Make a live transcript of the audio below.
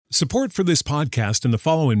Support for this podcast and the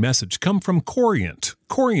following message come from Corient.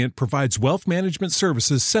 Corient provides wealth management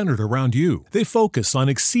services centered around you. They focus on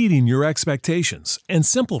exceeding your expectations and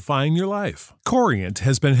simplifying your life. Corient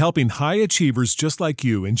has been helping high achievers just like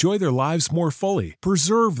you enjoy their lives more fully,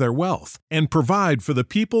 preserve their wealth, and provide for the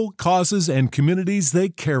people, causes, and communities they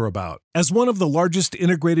care about. As one of the largest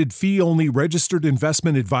integrated fee-only registered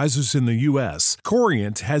investment advisors in the U.S.,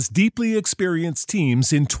 Corient has deeply experienced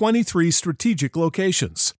teams in 23 strategic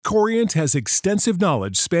locations. Corient has extensive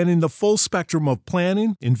knowledge spanning the full spectrum of planning,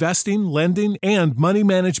 investing, lending, and money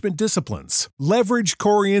management disciplines. Leverage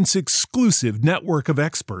Corient's exclusive network of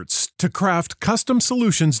experts to craft custom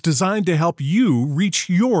solutions designed to help you reach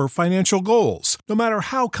your financial goals, no matter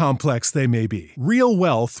how complex they may be. Real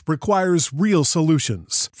wealth requires real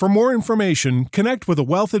solutions. For more information, connect with a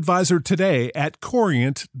wealth advisor today at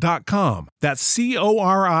Corient.com. That's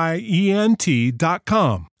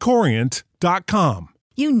Corient.com. Corient.com.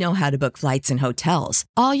 You know how to book flights and hotels.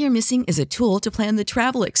 All you're missing is a tool to plan the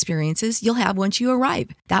travel experiences you'll have once you arrive.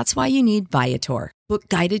 That's why you need Viator. Book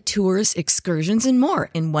guided tours, excursions, and more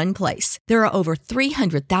in one place. There are over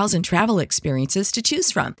 300,000 travel experiences to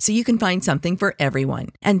choose from, so you can find something for everyone.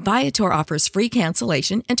 And Viator offers free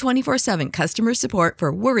cancellation and 24/7 customer support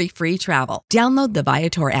for worry-free travel. Download the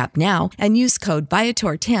Viator app now and use code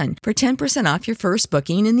Viator10 for 10% off your first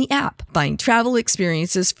booking in the app. Find travel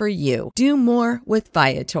experiences for you. Do more with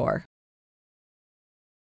Viator.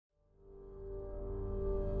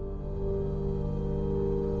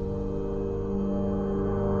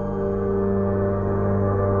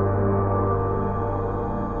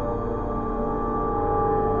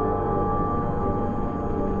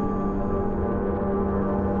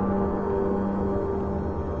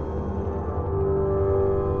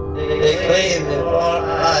 They claim that our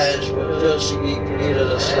eyes will just be created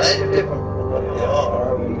a slightly different from what they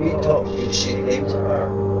are. We talk, we see things are not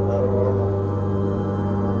normal.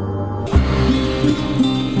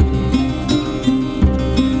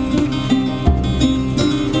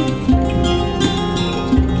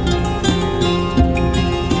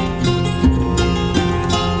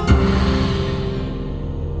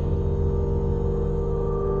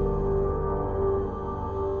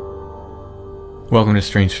 Welcome to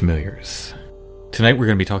Strange Familiars. Tonight we're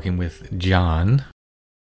going to be talking with John,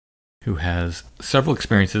 who has several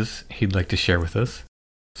experiences he'd like to share with us.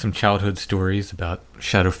 Some childhood stories about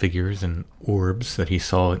shadow figures and orbs that he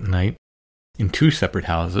saw at night in two separate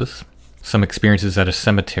houses. Some experiences at a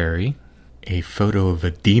cemetery. A photo of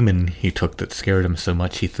a demon he took that scared him so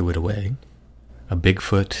much he threw it away. A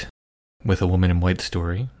Bigfoot with a woman in white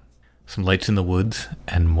story. Some lights in the woods,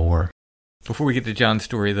 and more. Before we get to John's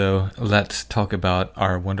story, though, let's talk about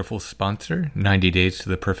our wonderful sponsor, 90 Days to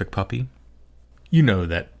the Perfect Puppy. You know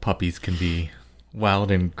that puppies can be wild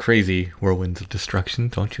and crazy whirlwinds of destruction,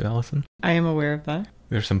 don't you, Allison? I am aware of that.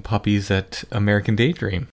 There's some puppies at American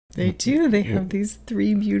Daydream. They do. They have these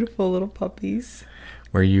 3 beautiful little puppies.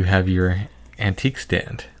 Where you have your antique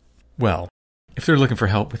stand. Well, if they're looking for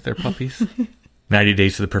help with their puppies, 90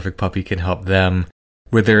 Days to the Perfect Puppy can help them.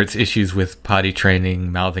 Whether it's issues with potty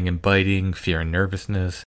training, mouthing and biting, fear and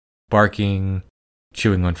nervousness, barking,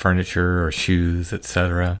 chewing on furniture or shoes,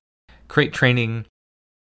 etc. Crate training,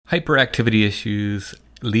 hyperactivity issues,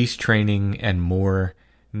 leash training, and more.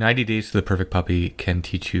 90 Days to the Perfect Puppy can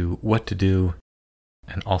teach you what to do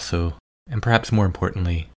and also, and perhaps more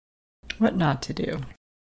importantly, what not to do.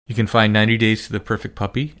 You can find 90 Days to the Perfect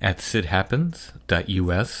Puppy at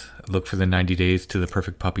sidhappens.us. Look for the 90 Days to the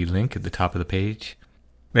Perfect Puppy link at the top of the page.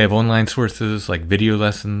 They have online sources like video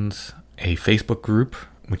lessons, a Facebook group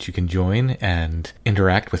which you can join and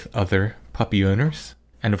interact with other puppy owners,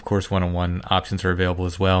 and of course one-on-one options are available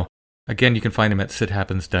as well. Again, you can find them at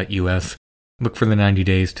sidhappens.us. Look for the 90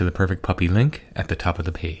 Days to the Perfect Puppy link at the top of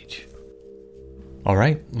the page. All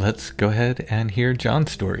right, let's go ahead and hear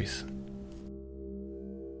John's stories.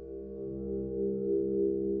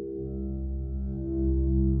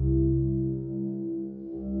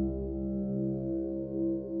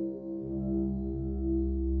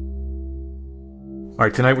 All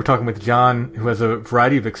right, tonight we're talking with John, who has a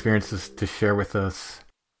variety of experiences to share with us.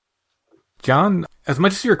 John, as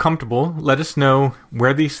much as you're comfortable, let us know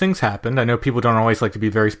where these things happened. I know people don't always like to be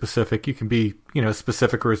very specific. You can be,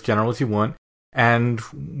 specific or as general as you want. And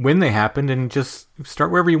when they happened, and just start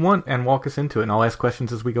wherever you want and walk us into it. And I'll ask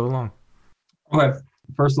questions as we go along. Okay.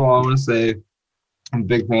 First of all, I want to say I'm a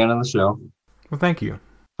big fan of the show. Well, thank you.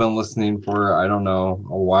 Been listening for, a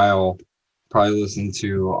while. Probably listened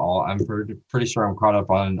to all. I'm pretty sure I'm caught up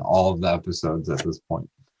on all of the episodes at this point.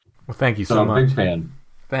 Well, thank you so much. I'm a big fan.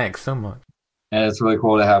 Thanks so much. And it's really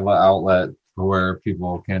cool to have an outlet where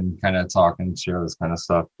people can kind of talk and share this kind of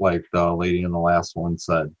stuff, like the lady in the last one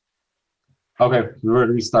said. Okay, where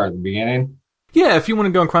do we start? The beginning? Yeah, if you want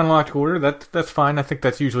to go in chronological order, that's fine. I think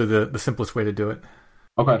that's usually the simplest way to do it.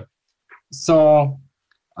 Okay. So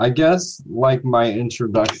I guess like my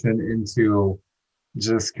introduction into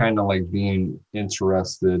just kind of like being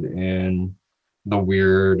interested in the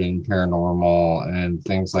weird and paranormal and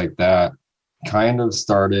things like that kind of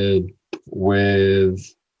started with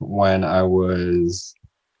when I was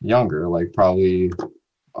younger, like probably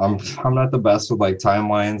I'm not the best with like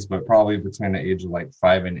timelines, but probably between the age of like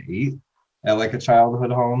 5 and 8 at like a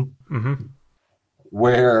childhood home. Mm-hmm.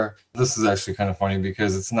 Where this is actually kind of funny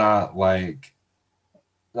because it's not like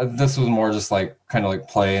this was more just like kind of like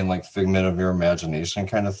play and like figment of your imagination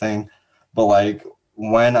kind of thing. But like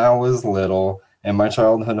when I was little in my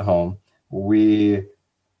childhood home, we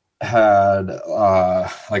had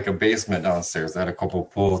like a basement downstairs that had a couple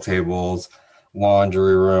pool tables,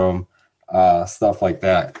 laundry room, stuff like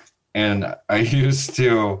that. And I used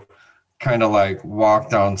to kind of like walk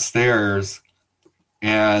downstairs,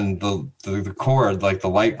 and the cord, like the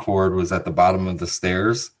light cord, was at the bottom of the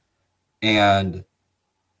stairs, and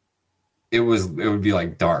it would be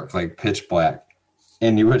like dark, like pitch black,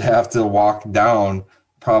 and you would have to walk down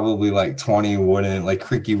probably like 20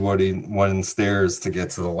 creaky wooden stairs to get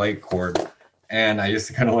to the light cord. And I used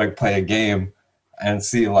to kind of like play a game and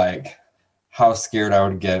see like how scared I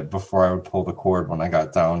would get before I would pull the cord when I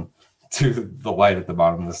got down to the light at the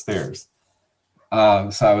bottom of the stairs. So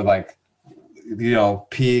I would like,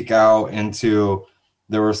 peek out into,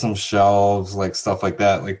 there were some shelves, like stuff like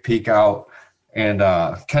that, like peek out and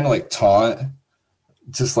kind of like taunt,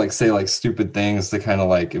 just like say like stupid things to kind of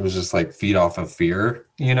like, it was just like feed off of fear,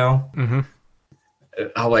 Mm-hmm.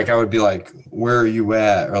 I would be like, where are you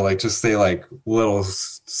at? Or like just say like little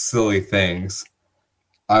silly things.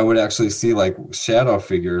 I would actually see like shadow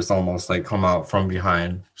figures almost like come out from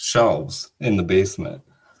behind shelves in the basement.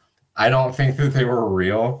 I don't think that they were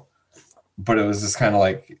real, but it was just kind of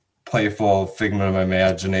like playful figment of my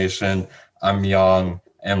imagination. I'm young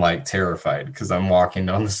and like terrified because I'm walking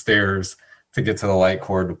down the stairs to get to the light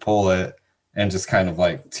cord to pull it, and just kind of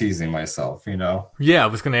like teasing myself, Yeah, I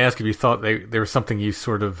was going to ask if you thought there was something you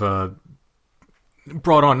sort of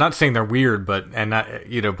brought on. Not saying they're weird,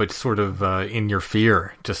 but sort of in your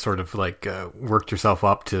fear, just sort of like worked yourself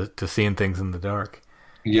up to seeing things in the dark.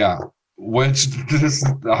 Yeah,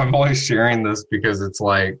 I'm always sharing this because it's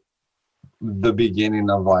like the beginning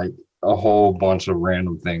of like a whole bunch of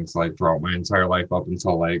random things like throughout my entire life up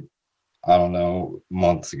until like, I don't know,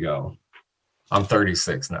 months ago. I'm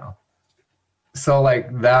 36 now. So like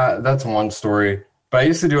that's one story. But I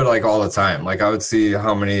used to do it like all the time. Like I would see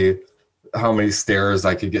how many stairs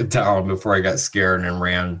I could get down before I got scared and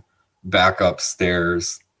ran back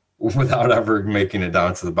upstairs without ever making it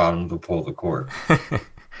down to the bottom to pull the cord.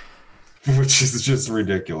 Which is just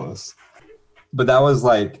ridiculous. But that was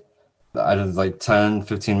like, I was like 10,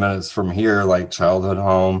 15 minutes from here, like childhood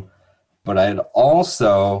home. But I had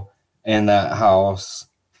also in that house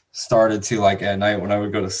started to like at night when I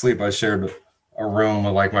would go to sleep, I shared a room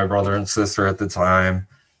with like my brother and sister at the time.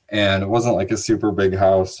 And it wasn't like a super big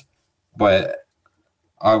house, but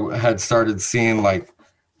I had started seeing like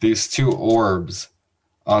these two orbs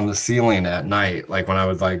on the ceiling at night, like when I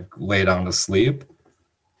would like lay down to sleep.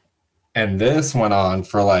 And this went on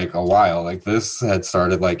for like a while. Like this had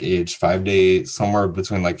started like age 5 to 8, somewhere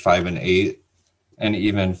between like 5 and 8, and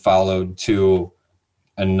even followed to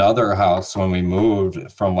another house when we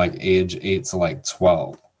moved from like age 8 to like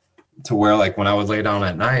 12, to where like when I would lay down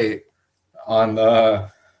at night on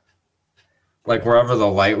the, like wherever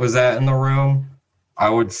the light was at in the room, I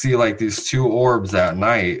would see like these two orbs at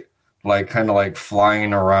night, like kind of like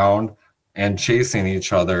flying around and chasing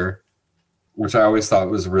each other, which I always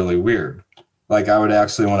thought was really weird. Like I would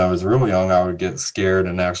actually, when I was real young, I would get scared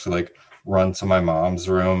and actually like run to my mom's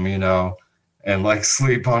room, and like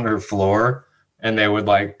sleep on her floor, and they would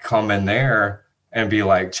like come in there and be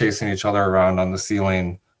like chasing each other around on the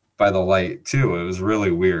ceiling by the light too. It was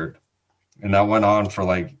really weird. And that went on for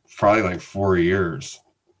like probably like 4 years.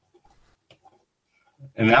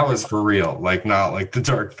 And that was for real, like not like the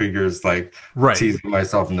dark figures, like right. Teasing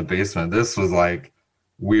myself in the basement. This was like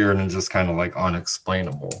weird and just kind of like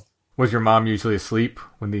unexplainable. Was your mom usually asleep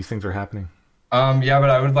when these things were happening? Yeah, but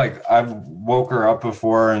I've woke her up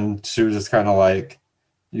before and she was just kind of like,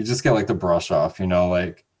 you just get like the brush off,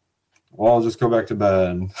 like, well, I'll just go back to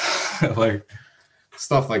bed. Like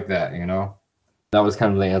stuff like that, That was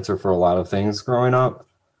kind of the answer for a lot of things growing up,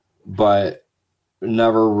 but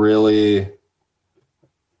never really.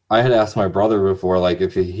 I had asked my brother before, like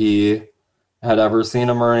if he had ever seen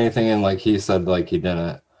him or anything, and like he said like he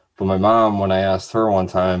didn't. But my mom, when I asked her one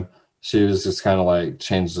time, she was just kind of like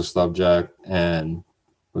changed the subject and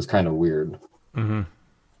was kind of weird. Mm-hmm.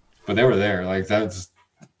 But they were there. Like probably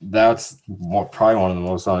one of the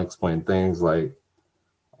most unexplained things like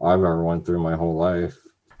I've ever went through my whole life.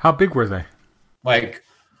 How big were they? Like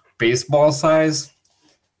baseball size,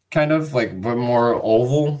 kind of like, but more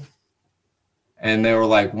oval. And they were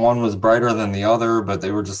like, one was brighter than the other, but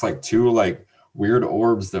they were just like two like weird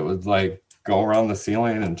orbs that would like go around the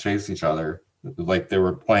ceiling and chase each other like they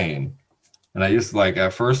were playing. And I used to like,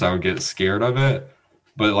 at first I would get scared of it,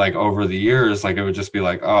 but like over the years, like it would just be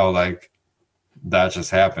like, oh, like that just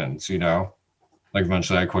happens, you know? Like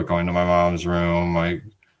eventually I quit going to my mom's room. I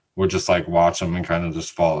would just like watch them and kind of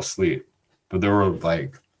just fall asleep. But there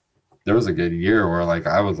was a good year where like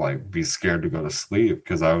I would like be scared to go to sleep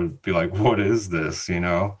because I would be like, what is this, you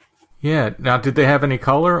know? Yeah. Now, did they have any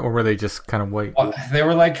color, or were they just kind of white? They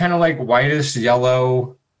were like kind of like whitish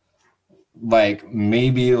yellow, like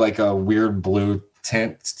maybe like a weird blue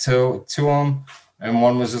tint to them. And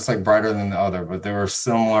one was just like brighter than the other, but they were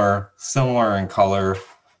similar in color,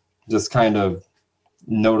 just kind of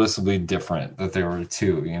noticeably different that they were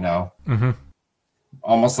two, you know? Mm-hmm.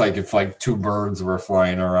 Almost like if like two birds were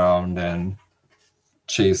flying around and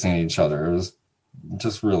chasing each other. It was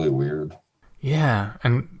just really weird. Yeah.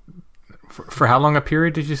 And for how long a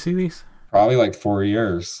period did you see these? Probably like 4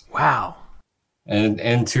 years. Wow. And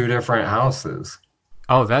in two different houses.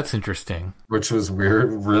 Oh, that's interesting. Which was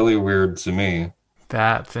weird, really weird to me.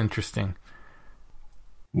 That's interesting.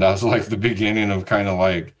 That was like the beginning of kind of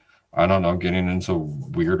like, I don't know, getting into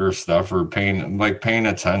weirder stuff or paying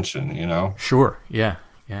attention, you know? Sure. Yeah.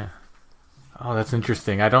 Yeah. Oh, that's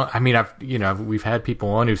interesting. We've had people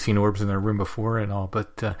on who've seen orbs in their room before and all,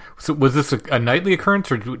 but so was this a nightly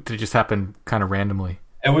occurrence, or did it just happen kind of randomly?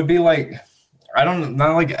 It would be like,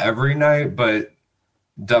 not like every night, but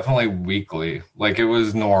definitely weekly. Like it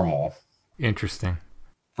was normal. Interesting.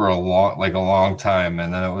 For a long time.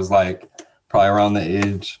 And then it was like probably around the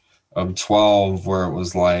age of 12 where it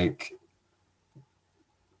was like,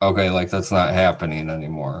 okay, like that's not happening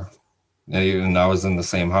anymore. And I was in the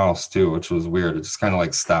same house too, which was weird. It just kind of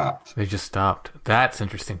like stopped. They just stopped. That's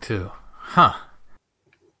interesting too. Huh.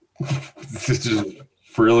 It's just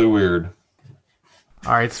really weird.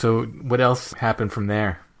 All right. So what else happened from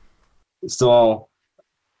there? So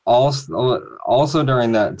also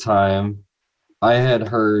during that time, I've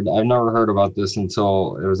never heard about this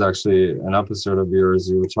until it was actually an episode of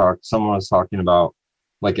yours. Someone was talking about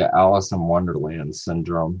like an Alice in Wonderland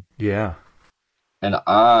syndrome. Yeah. And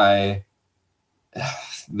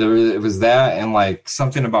it was that and like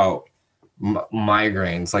something about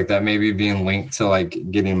migraines, like that maybe being linked to like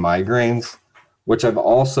getting migraines, which I've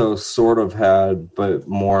also sort of had, but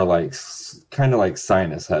more like kind of like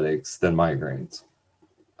sinus headaches than migraines.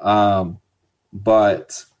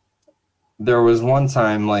 But there was one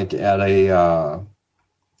time like at a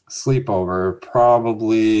sleepover,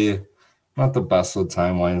 probably not the best with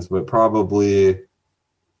timelines, but probably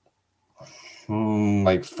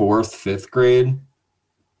like 4th, 5th grade,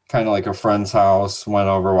 kind of like a friend's house, went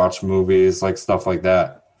over, watched movies, like stuff like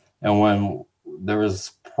that. And when there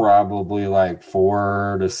was probably like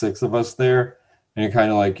 4 to 6 of us there, and you kind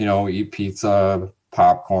of like, you know, eat pizza,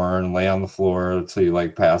 popcorn, lay on the floor until you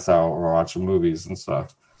like pass out or watch movies and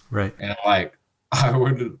stuff. Right. And like I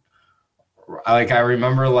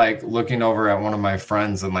remember like looking over at one of my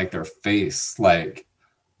friends and like their face, like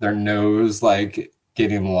their nose like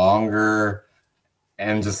getting longer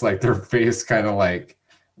and just like their face kind of like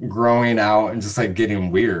growing out and just like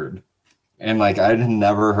getting weird. And like I had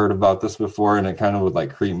never heard about this before, and it kind of would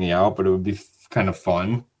like creep me out, but it would be kind of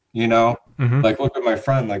fun, you know? Mm-hmm. Like look at my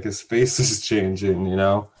friend, like his face is changing, you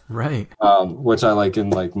know? Right. Which I like in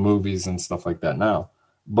like movies and stuff like that now.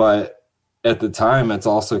 But at the time, it's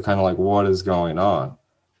also kind of like, what is going on?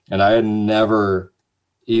 And I had never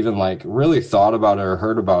even like really thought about it or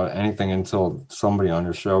heard about anything until somebody on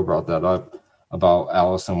your show brought that up about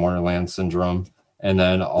Alice in Wonderland syndrome, and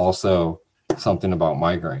then also something about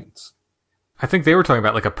migraines. I think they were talking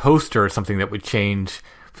about like a poster or something that would change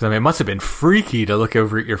for them. It must have been freaky to look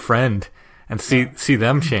over at your friend and see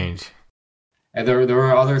them change. And there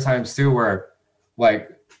were other times too where like,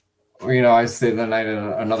 you know, I stayed the night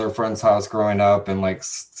at another friend's house growing up, and like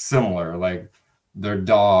similar, like their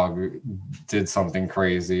dog did something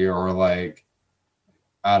crazy, or like,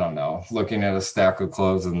 I don't know, looking at a stack of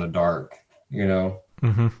clothes in the dark, you know?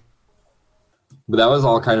 Mm-hmm. But that was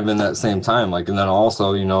all kind of in that same time. Like, and then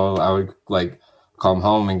also, you know, I would like come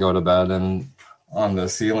home and go to bed, and on the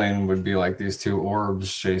ceiling would be like these two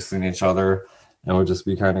orbs chasing each other, and it would just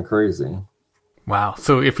be kind of crazy. Wow.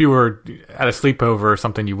 So if you were at a sleepover or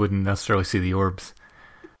something, you wouldn't necessarily see the orbs.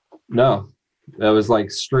 No, that was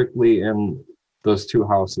like strictly in those two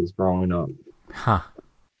houses growing up. Huh.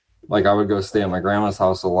 Like I would go stay at my grandma's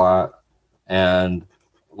house a lot, and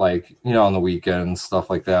like, you know, on the weekends, stuff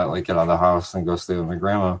like that, like get out of the house and go stay with my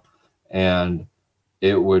grandma. And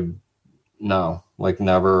it would, no, like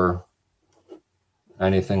never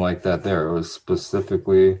anything like that there. It was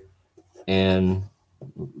specifically in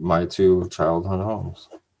my two childhood homes.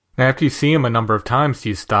 Now, after you see him a number of times, do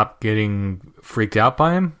you stop getting freaked out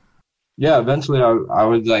by him? Yeah, eventually I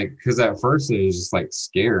would like, because at first it was just like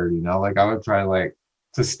scared, you know, like I would try like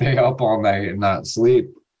to stay up all night and not sleep.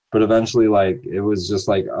 But eventually, like, it was just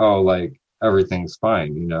like, oh, like everything's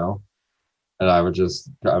fine, you know? And I would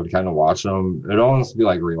kind of watch them. It'd almost be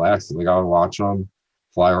like relaxing. Like I would watch them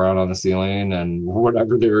fly around on the ceiling and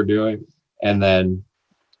whatever they were doing, and then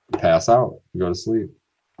pass out, go to sleep.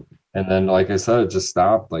 And then, like I said, it just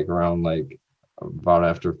stopped like around like about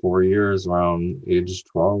after 4 years, around age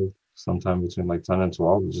 12, sometime between like 10 and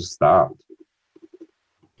 12, it just stopped.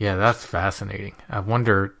 Yeah, that's fascinating. I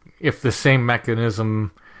wonder if the same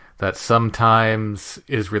mechanism that sometimes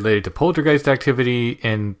is related to poltergeist activity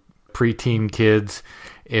in preteen kids,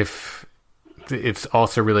 if it's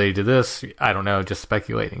also related to this. I don't know, just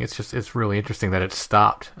speculating. It's really interesting that it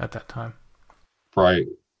stopped at that time. Right.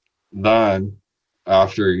 Then,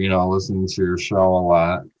 after, you know, listening to your show a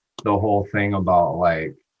lot, the whole thing about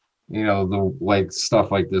like, you know, the like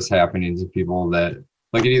stuff like this happening to people that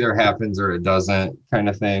like it either happens or it doesn't kind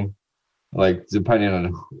of thing. Like depending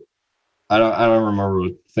on, I don't remember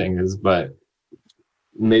what the thing is, but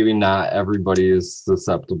maybe not everybody is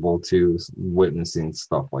susceptible to witnessing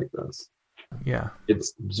stuff like this. Yeah.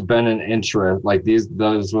 It's been an interest, like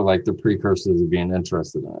those were like the precursors of being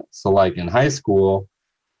interested in it. So like in high school,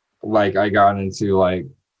 like I got into like,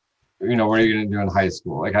 you know, what are you going to do in high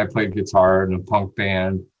school? Like I played guitar in a punk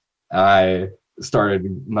band. I started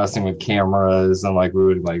messing with cameras and like we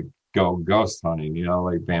would like go ghost hunting, you know,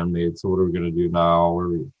 like bandmates. So what are we going to do now?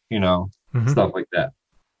 Or, you know, stuff like that.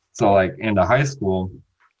 So like into high school,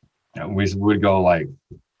 we would go like,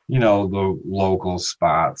 you know, the local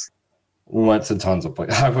spots. We went to tons of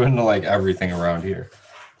places. I went to like everything around here.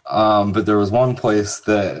 But there was one place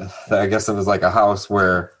that I guess it was like a house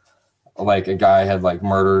where like a guy had like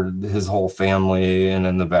murdered his whole family, and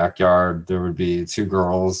in the backyard there would be two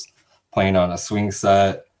girls playing on a swing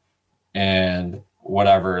set and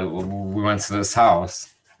whatever. We went to this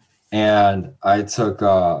house and I took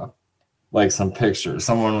like some pictures.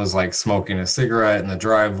 Someone was like smoking a cigarette in the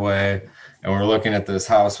driveway, and we're looking at this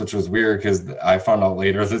house, which was weird because I found out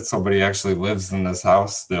later that somebody actually lives in this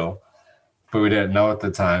house still, but we didn't know at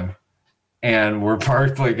the time. And we're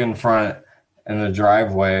parked like in front in the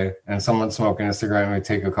driveway, and someone's smoking a cigarette, and we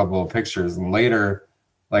take a couple of pictures. And later,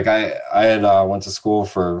 like I had went to school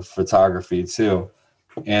for photography too,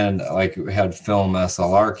 and like we had film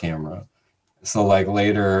SLR camera. So like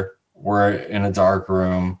later we're in a dark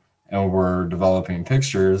room and we're developing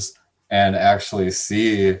pictures and actually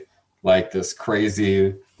see like this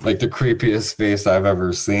crazy, like the creepiest face I've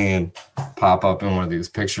ever seen pop up in one of these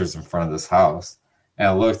pictures in front of this house. And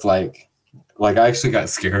it looked like I actually got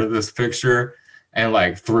scared of this picture and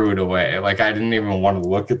like threw it away. Like I didn't even want to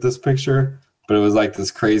look at this picture, but it was like this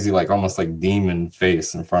crazy, like almost like demon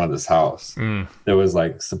face in front of this house that was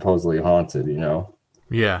like supposedly haunted, you know?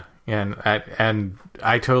 Yeah. And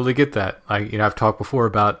I totally get that. I've talked before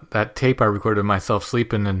about that tape I recorded of myself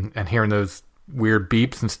sleeping and hearing those weird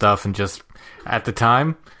beeps and stuff, and just at the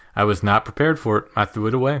time I was not prepared for it. I threw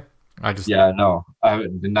it away. I did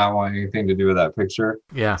not want anything to do with that picture.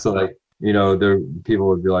 Yeah. So like, you know, people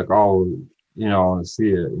would be like, oh, you know, I want to see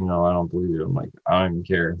it. You know, I don't believe you. I'm like, I don't even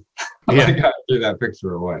care. Yeah. Like, I threw that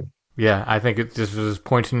picture away. Yeah. I think it just was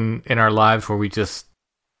pointing in our lives where we just,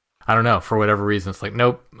 I don't know, for whatever reason, it's like,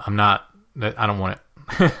 nope, I don't want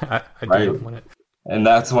it. I don't want it. And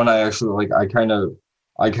that's when I actually like, I kind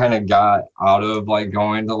of got out of like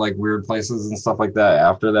going to like weird places and stuff like that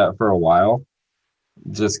after that for a while,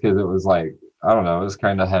 just because it was like, I don't know, it was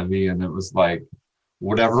kind of heavy, and it was like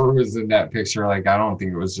whatever was in that picture, like I don't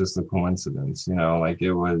think it was just a coincidence, you know, like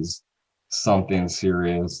it was something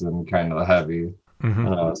serious and kind of heavy. And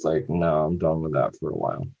I was like, no, I'm done with that for a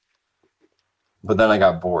while. But then I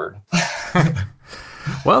got bored.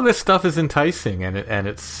 Well, this stuff is enticing and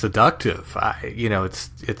it's seductive.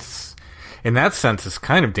 It's in that sense, it's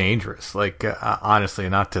kind of dangerous. Like honestly,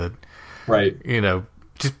 not to, you know,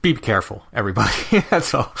 just be careful, everybody.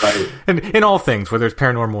 That's all. Right. And in all things, whether it's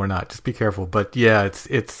paranormal or not, just be careful. But yeah,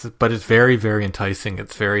 it's very, very enticing.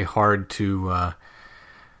 It's very hard to.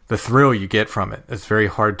 the thrill you get from it. It's very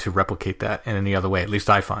hard to replicate that in any other way. At least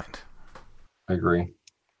I find. I agree.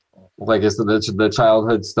 Like I said, the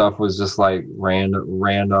childhood stuff was just like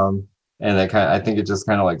random, and I think it just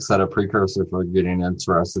kind of like set a precursor for getting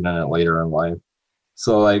interested in it later in life.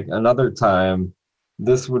 So like another time,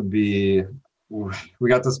 this would be, we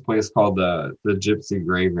got this place called the Gypsy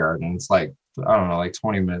Graveyard, and it's like, I don't know, like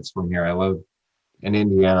 20 minutes from here. I live in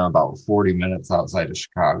Indiana, about 40 minutes outside of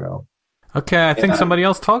Chicago. Okay, I think somebody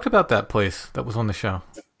else talked about that place that was on the show.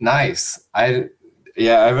 Nice. I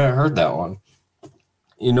haven't heard that one.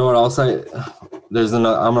 You know what else I'm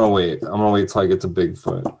gonna wait till I get to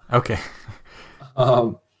Bigfoot. Okay.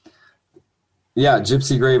 Yeah,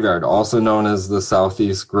 Gypsy Graveyard, also known as the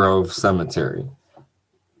Southeast Grove Cemetery,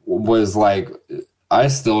 was like, I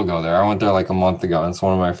still go there. I went there like a month ago. It's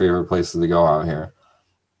one of my favorite places to go out here.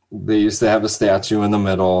 They used to have a statue in the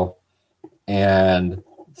middle, and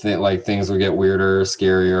things would get weirder,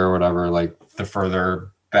 scarier, or whatever, like the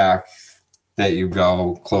further back that you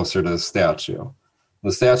go, closer to the statue.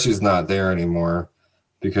 The statue's not there anymore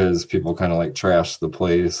because people kind of like trashed the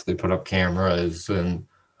place. They put up cameras and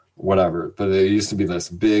whatever. But it used to be this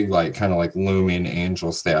big, like kind of like looming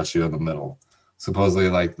angel statue in the middle. Supposedly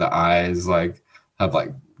like the eyes like have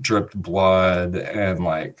like dripped blood and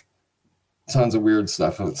like tons of weird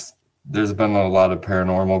stuff. There's been a lot of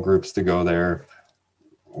paranormal groups to go there.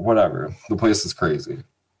 Whatever. The place is crazy.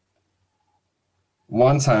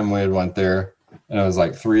 One time we had went there and it was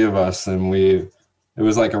like 3 of us, and it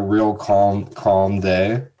was like a real calm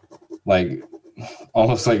day, like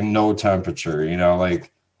almost like no temperature,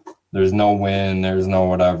 like there's no wind, there's no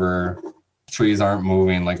whatever, trees aren't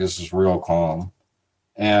moving, like it's just real calm.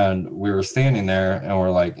 And we were standing there and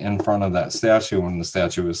we're like in front of that statue when the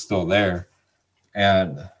statue was still there.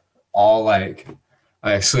 And all like,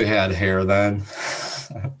 I actually had hair then.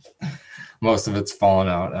 Most of it's fallen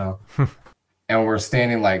out now. And we're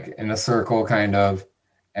standing like in a circle kind of,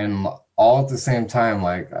 and all at the same time,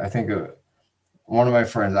 like I think one of my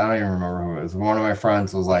friends, I don't even remember who it was, one of my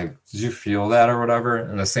friends was like, did you feel that or whatever?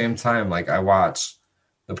 And at the same time, like I watched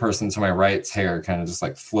the person to my right's hair kind of just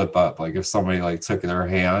like flip up, like if somebody like took their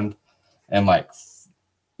hand and like,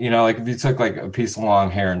 like if you took like a piece of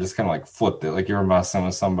long hair and just kind of like flipped it, like you were messing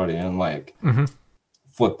with somebody and like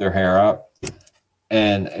flipped their hair up.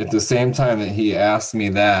 And at the same time that he asked me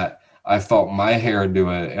that, I felt my hair do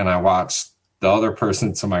it, and I watched the other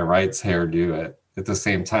person to my right's hair do it at the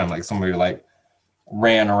same time. Like somebody like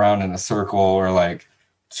ran around in a circle, or like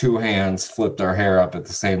 2 hands flipped their hair up at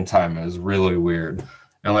the same time. It was really weird.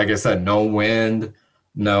 And like I said, no wind,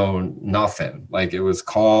 no nothing. Like it was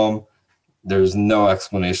calm. There's no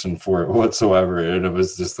explanation for it whatsoever. And it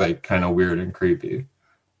was just like kind of weird and creepy.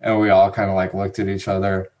 And we all kind of like looked at each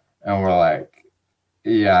other and we're like,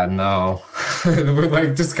 yeah, no. We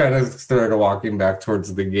like just kind of started walking back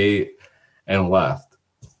towards the gate and left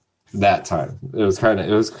that time. It was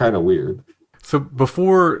kind of weird. So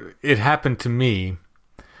before it happened to me,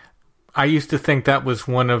 I used to think that was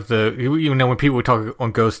one of the, when people would talk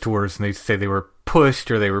on ghost tours and they'd say they were pushed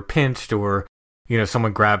or they were pinched or,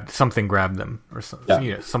 something grabbed them or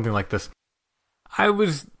something, something like this. I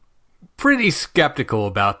was pretty skeptical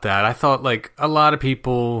about that. I thought like a lot of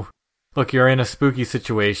people, look, you're in a spooky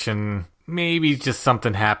situation. Maybe just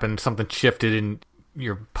something happened, something shifted in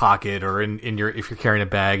your pocket or in your, if you're carrying a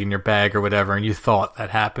bag in your bag or whatever, and you thought that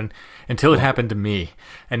happened until it happened to me.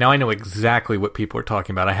 And now I know exactly what people are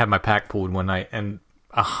talking about. I had my pack pulled one night and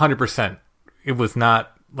 100%, it was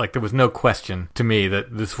not like, there was no question to me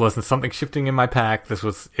that this wasn't something shifting in my pack. It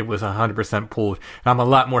was 100% pulled. And I'm a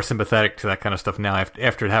lot more sympathetic to that kind of stuff now.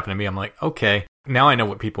 After it happened to me, I'm like, okay, now I know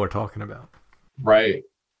what people are talking about. Right.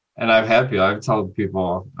 And I've told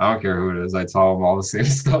people, I don't care who it is, I tell them all the same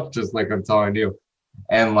stuff, just like I'm telling you.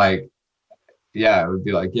 And like, yeah, it would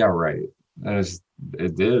be like, yeah, right. And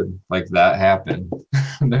it did. Like that happened.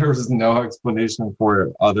 There was no explanation for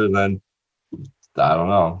it other than, I don't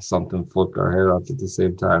know, something flipped our hair up at the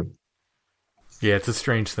same time. Yeah, it's a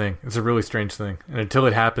strange thing. It's a really strange thing. And until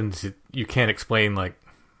it happens, you can't explain like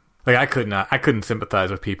I couldn't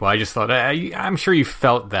sympathize with people. I just thought, I'm sure you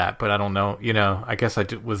felt that, but I don't know. I guess I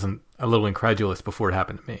wasn't a little incredulous before it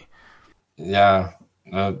happened to me. Yeah,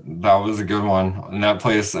 that was a good one. And that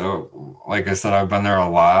place, like I said, I've been there a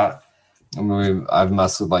lot. I mean, I've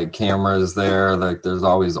messed with like cameras there. Like there's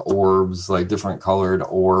always orbs, like different colored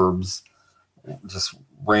orbs, just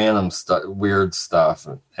random stuff, weird stuff.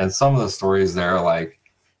 And some of the stories there, like,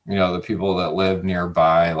 the people that live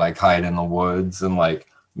nearby, like hide in the woods and like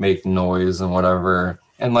make noise and whatever.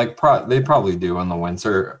 And like they probably do in the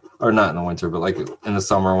winter, or not in the winter, but like in the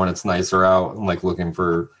summer when it's nicer out and like looking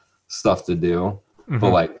for stuff to do.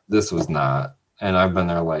 but like this was not. And I've been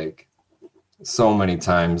there like so many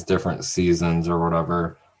times, different seasons or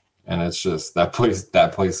whatever, and it's just that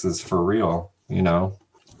place is for real, you know.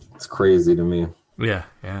 It's crazy to me. Yeah.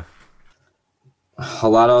 A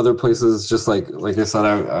lot of other places, just like I said,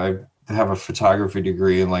 I have a photography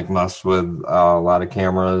degree and like messed with a lot of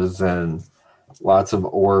cameras and lots of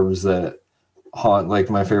orbs that haunt.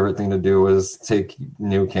 Like my favorite thing to do was take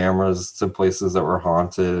new cameras to places that were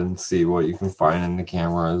haunted and see what you can find in the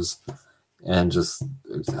cameras, and just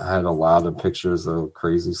had a lot of pictures of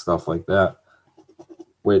crazy stuff like that,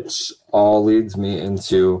 which all leads me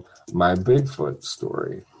into my Bigfoot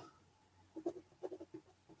story.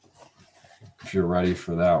 If you're ready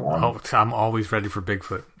for that one. Oh, I'm always ready for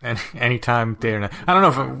Bigfoot. Anytime, day or night. I don't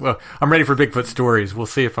know if I'm ready for Bigfoot stories. We'll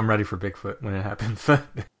see if I'm ready for Bigfoot when it happens.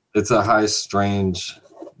 It's a high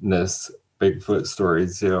strangeness Bigfoot story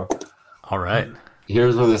too. All right.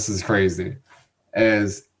 Here's where this is crazy.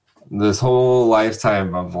 Is this whole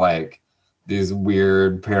lifetime of like these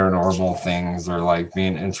weird paranormal things, or like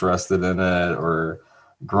being interested in it, or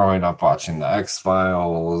growing up watching the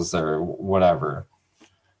X-Files or whatever,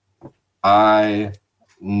 I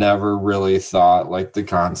never really thought like the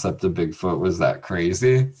concept of Bigfoot was that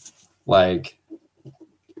crazy. Like,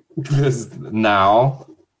 because now,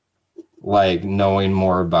 like knowing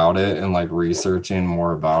more about it and like researching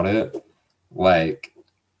more about it, like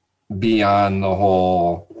beyond the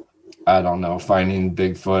whole, I don't know, finding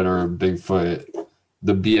Bigfoot or Bigfoot,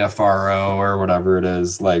 the BFRO or whatever it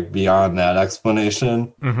is, like beyond that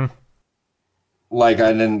explanation, like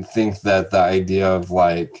I didn't think that the idea of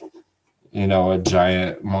like, you know, a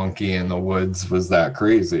giant monkey in the woods was that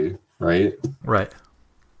crazy, right? Right.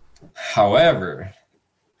 However,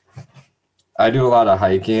 I do a lot of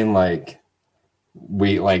hiking, like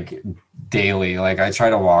daily. Like I try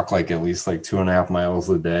to walk like at least like 2.5 miles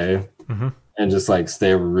a day, and just like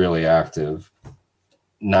stay really active.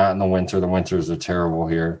 Not in the winter. The winters are terrible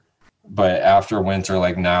here. But after winter,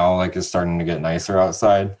 like now, like it's starting to get nicer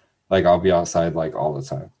outside. Like I'll be outside like all the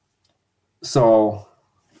time. So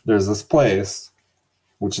there's this place,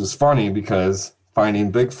 which is funny because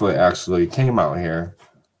Finding Bigfoot actually came out here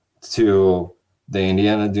to the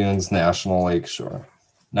Indiana Dunes National Lakeshore.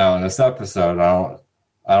 Now in this episode,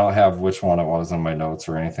 I don't have which one it was in my notes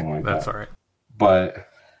or anything like that. That's all right. But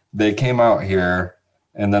they came out here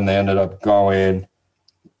and then they ended up going,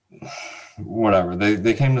 whatever.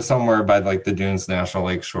 They came to somewhere by like the Dunes National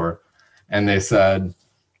Lakeshore, and they said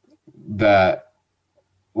that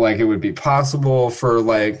like it would be possible for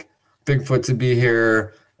like Bigfoot to be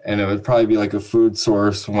here, and it would probably be like a food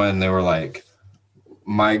source when they were like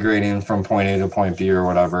migrating from point A to point B or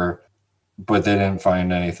whatever, but they didn't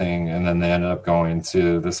find anything. And then they ended up going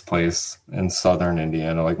to this place in southern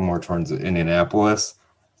Indiana, like more towards Indianapolis,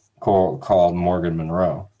 called Morgan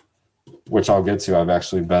Monroe, which I'll get to. I've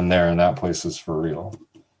actually been there, and that place is for real,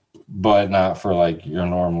 but not for like your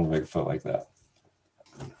normal Bigfoot like that.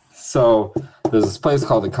 So there's this place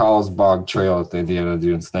called the Cowles Bog Trail at the Indiana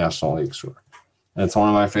Dunes National Lakeshore. And it's one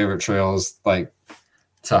of my favorite trails, like,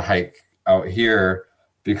 to hike out here,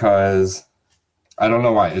 because I don't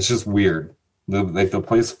know why. It's just weird. The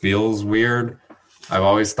place feels weird. I've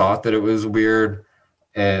always thought that it was weird.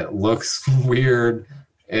 It looks weird.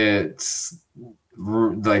 It's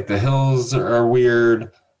like the hills are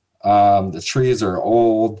weird. The trees are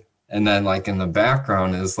old. And then like in the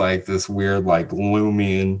background is like this weird, like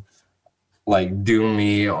looming, like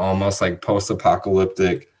doomy, almost like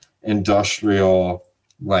post-apocalyptic industrial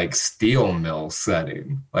like steel mill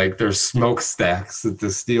setting. Like there's smokestacks at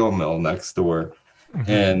the steel mill next door,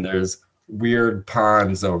 and there's weird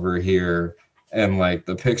ponds over here, and like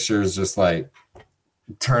the pictures just like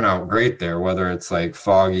turn out great there, whether it's like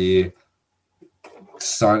foggy,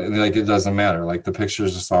 sun, like it doesn't matter. Like the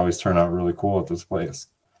pictures just always turn out really cool at this place.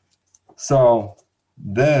 So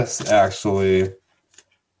this actually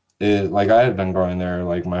is like, I had been going there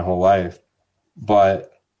like my whole life, but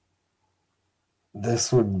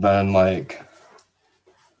this would have been like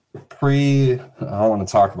I don't want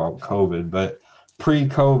to talk about COVID, but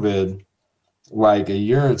pre-COVID, like a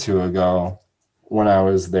year or two ago when I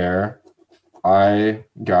was there, I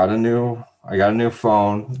got a new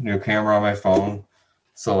phone, new camera on my phone.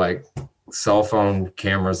 So like cell phone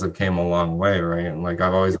cameras have came a long way, right? And like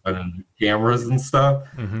I've always been in cameras and stuff.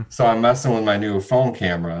 So I'm messing with my new phone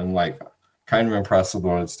camera and like kind of impressed with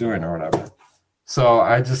what it's doing or whatever. So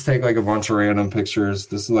I just take like a bunch of random pictures.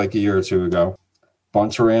 This is like a year or two ago.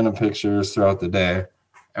 Bunch of random pictures throughout the day.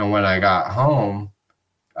 And when I got home,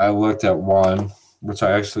 I looked at one, which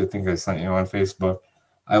I actually think I sent you on Facebook.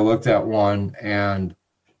 I looked at one and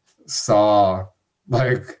saw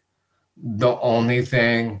like the only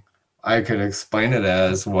thing I could explain it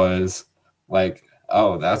as was like,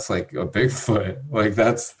 oh, that's like a Bigfoot. Like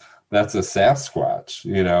that's a Sasquatch,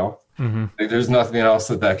 you know? Mm-hmm. Like there's nothing else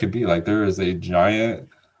that could be. Like there is a giant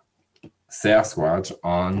Sasquatch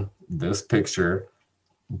on this picture,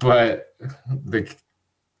 but the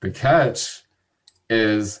catch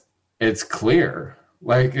is it's clear.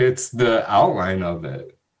 Like it's the outline of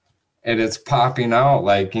it. And it's popping out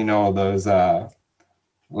like, you know, those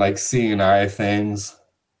like seeing eye things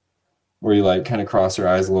where you like kind of cross your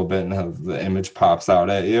eyes a little bit and have the image pops out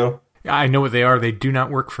at you. I know what they are. They do not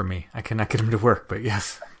work for me. I cannot get them to work, but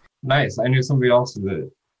yes. Nice. I knew somebody else that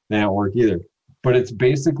they don't work either. But it's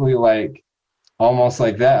basically like almost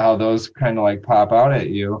like that, how those kind of like pop out at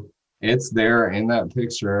you. It's there in that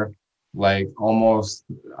picture, like almost,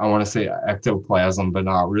 I want to say ectoplasm, but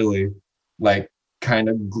not really. Like kind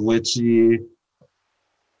of glitchy.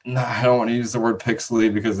 No, I don't want to use the word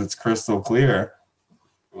pixely because it's crystal clear.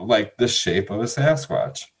 Like the shape of a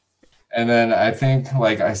Sasquatch. And then I think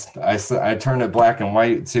like I turned it black and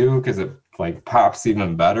white too because it like pops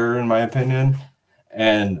even better in my opinion.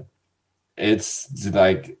 And it's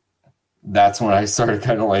like that's when I started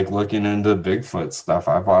kind of like looking into Bigfoot stuff.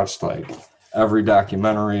 I've watched like every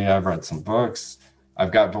documentary, I've read some books,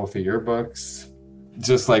 I've got both of your books,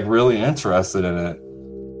 just like really interested in it.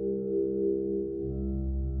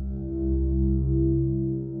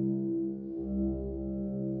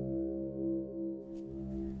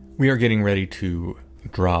 We are getting ready to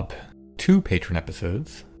drop 2 patron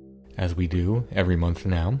episodes, as we do every month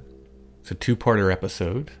now. It's a 2-parter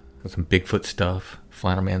episode with some Bigfoot stuff,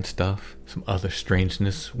 Flannel Man stuff, some other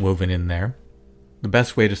strangeness woven in there. The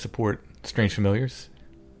best way to support Strange Familiars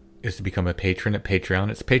is to become a patron at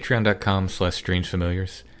Patreon. It's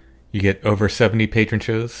patreon.com/strangefamiliars. You get over 70 patron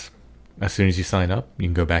shows. As soon as you sign up, you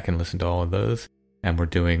can go back and listen to all of those. And we're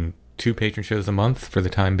doing 2 patron shows a month for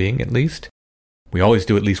the time being, at least. We always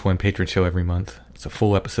do at least 1 patron show every month. It's a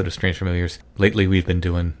full episode of Strange Familiars. Lately, we've been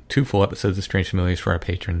doing 2 full episodes of Strange Familiars for our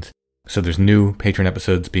patrons. So there's new patron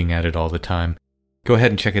episodes being added all the time. Go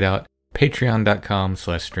ahead and check it out.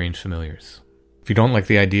 Patreon.com/strangefamiliars. If you don't like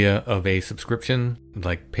the idea of a subscription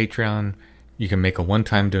like Patreon, you can make a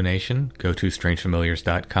one-time donation. Go to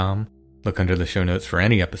strangefamiliars.com. Look under the show notes for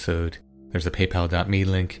any episode. There's a paypal.me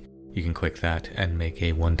link. You can click that and make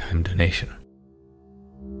a one-time donation.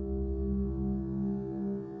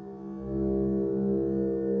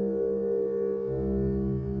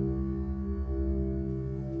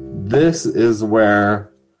 This is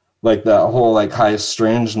where like that whole like high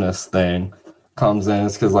strangeness thing comes in.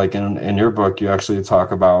 It's because like in your book you actually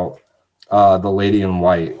talk about the lady in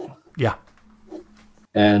white. Yeah.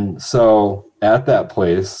 And so at that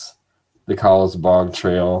place, the Cowles Bog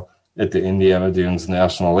Trail at the Indiana Dunes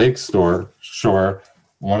National Lake shore,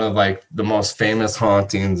 one of like the most famous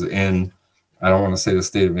hauntings in, I don't want to say the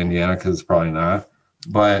state of Indiana because it's probably not,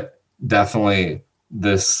 but definitely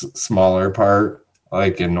this smaller part,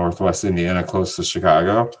 like in Northwest Indiana, close to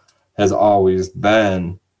Chicago, has always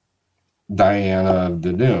been Diana of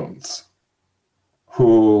the Dunes,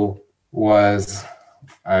 who was,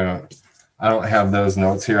 I don't have those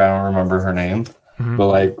notes here. I don't remember her name, but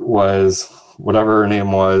like was whatever her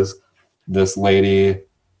name was, this lady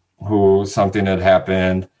who something had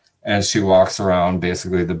happened, and she walks around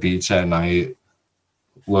basically the beach at night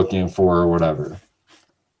looking for whatever.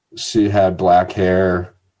 She had black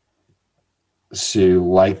hair. She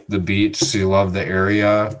liked the beach. She loved the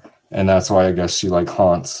area. And that's why I guess she like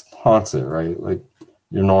haunts it, right? Like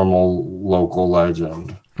your normal local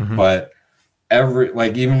legend. Mm-hmm. But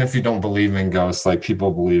even if you don't believe in ghosts, like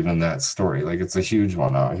people believe in that story. Like it's a huge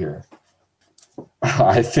one out here.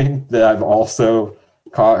 I think that I've also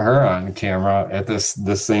caught her on camera at the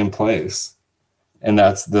same place. And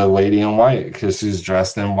that's the lady in white, because she's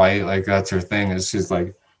dressed in white. Like that's her thing, is she's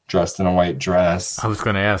like dressed in a white dress. I was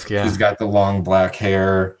going to ask, yeah. She's got the long black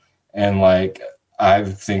hair, and like I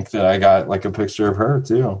think that I got like a picture of her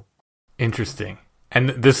too. Interesting. And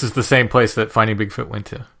this is the same place that Finding Bigfoot went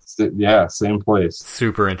to. Yeah, same place.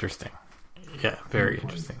 Super interesting. Yeah, very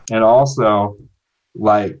interesting. And also,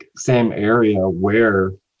 like, same area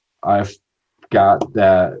where I've got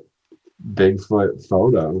that Bigfoot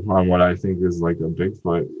photo on what I think is like a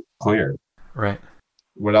Bigfoot clear. Right.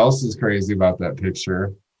 What else is crazy about that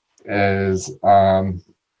picture is I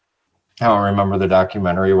don't remember the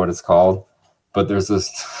documentary, what it's called, but there's this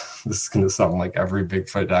is going to sound like every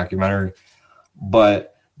Bigfoot documentary,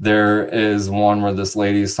 but there is one where this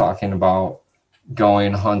lady's talking about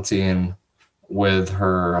going hunting with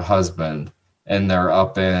her husband, and they're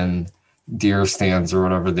up in deer stands or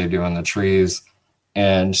whatever they do in the trees,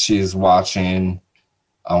 and she's watching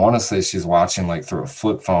I want to say she's watching like through a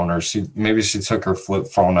flip phone, or maybe she took her flip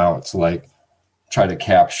phone out to like try to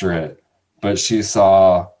capture it, but she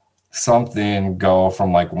saw something go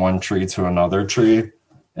from like one tree to another tree,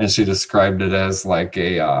 and she described it as like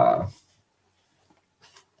a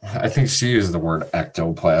I think she used the word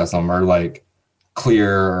ectoplasm, or like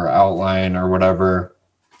clear or outline or whatever.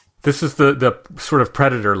 This is the sort of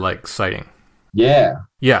predator-like sighting. Yeah.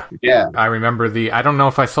 Yeah. Yeah. I remember I don't know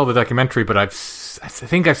if I saw the documentary, but I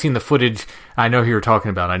think I've seen the footage. I know who you're talking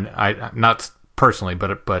about. I not personally,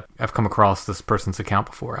 but I've come across this person's account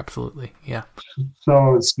before. Absolutely. Yeah.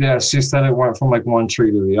 So yeah, she said it went from like one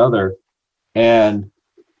tree to the other. And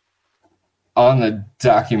on the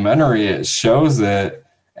documentary, it shows it,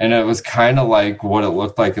 and it was kind of like what it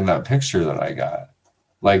looked like in that picture that I got.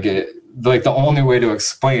 Like the only way to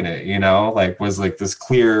explain it, you know, like was like this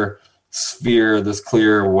clear sphere, this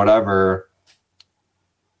clear whatever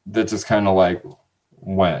that just kind of like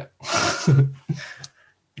went,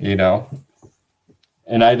 you know.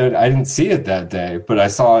 And I didn't see it that day, but I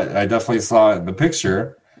definitely saw it in the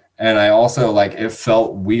picture. And I also like, it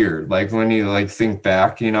felt weird. Like when you like think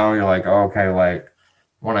back, you know, you're like, oh, okay, like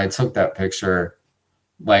when I took that picture,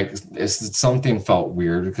 like something felt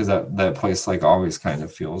weird, because that place like always kind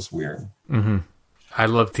of feels weird. Mm-hmm. I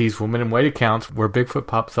love these women in white accounts where Bigfoot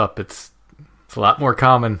pops up. It's a lot more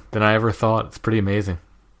common than I ever thought. It's pretty amazing.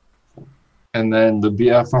 And then the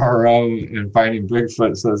BFRO in Finding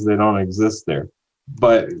Bigfoot says they don't exist there.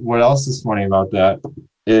 But what else is funny about that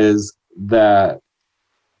is that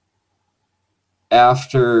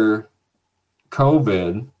after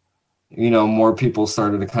COVID, you know, more people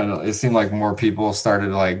started to it seemed like more people started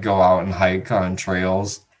to like go out and hike on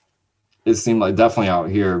trails. It seemed like definitely out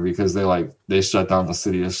here, because they shut down the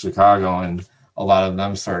city of Chicago, and a lot of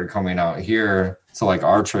them started coming out here to like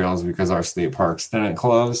our trails because our state parks didn't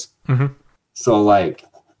close. Mm-hmm. So like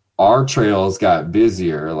our trails got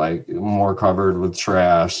busier, like more covered with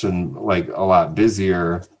trash, and like a lot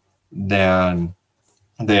busier than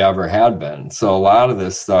they ever had been. So a lot of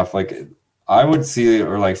this stuff, like I would see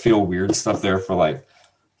or like feel weird stuff there for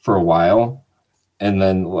a while. And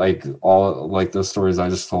then like all like those stories I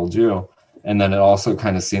just told you. And then it also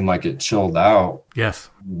kind of seemed like it chilled out.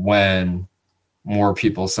 Yes. When more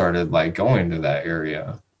people started like going to that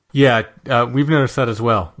area. Yeah. We've noticed that as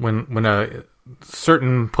well. When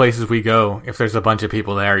certain places we go, if there's a bunch of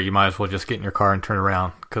people there, you might as well just get in your car and turn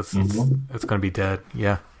around, because it's going to be dead.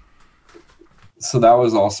 Yeah. So that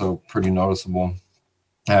was also pretty noticeable.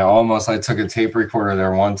 I took a tape recorder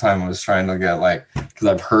there one time. I was trying to get like, because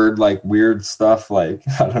I've heard like weird stuff, like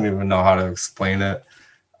I don't even know how to explain it,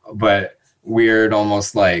 but weird,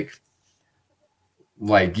 almost like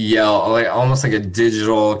yell, like almost like a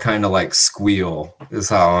digital kind of like squeal is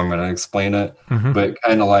how I'm going to explain it. Mm-hmm. But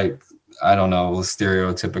kind of like, I don't know,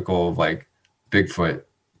 stereotypical of like Bigfoot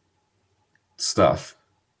stuff.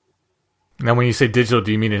 Now, when you say digital,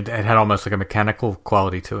 do you mean it had almost like a mechanical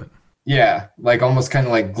quality to it? Yeah, like almost kind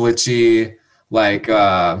of like glitchy, like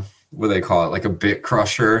what do they call it? Like a bit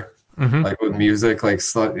crusher, like with music, like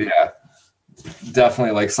yeah,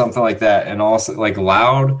 definitely like something like that, and also like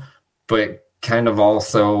loud, but kind of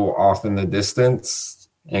also off in the distance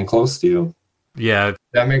and close to you. Yeah,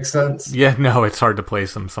 that makes sense. Yeah, no, it's hard to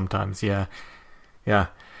place them sometimes. Yeah.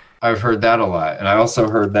 I've heard that a lot, and I also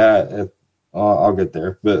heard that at, I'll get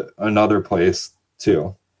there, but another place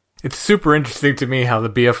too. It's super interesting to me how the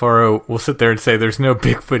BFRO will sit there and say there's no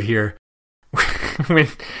Bigfoot here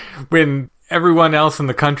when everyone else in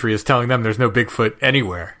the country is telling them there's no Bigfoot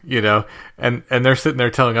anywhere, you know, and they're sitting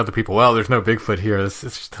there telling other people, well, there's no Bigfoot here. It's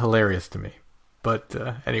just hilarious to me. But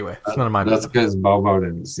anyway, it's none of my business. That's because Bobo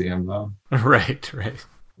didn't see him, though. Right.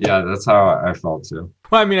 Yeah, that's how I felt, too.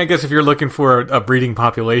 Well, I mean, I guess if you're looking for a breeding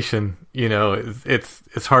population, you know,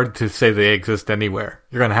 it's hard to say they exist anywhere.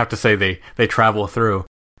 You're going to have to say they travel through,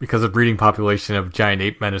 because a breeding population of giant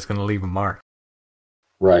ape men is going to leave a mark.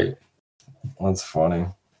 Right. That's funny.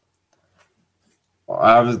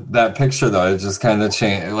 That picture, though, it just kind of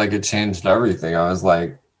changed, like it changed everything. I was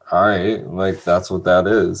like, all right, like that's what that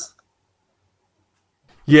is.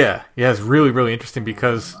 Yeah, it's really, really interesting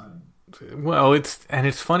because, well, it's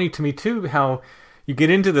funny to me too how you get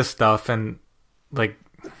into this stuff, and like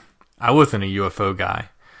I wasn't a UFO guy.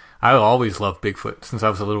 I always loved Bigfoot since I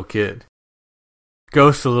was a little kid.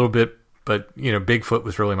 Ghosts a little bit, but you know, Bigfoot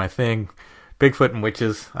was really my thing. Bigfoot and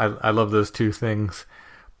witches, I love those two things,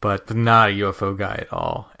 but not a UFO guy at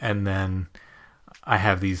all. And then I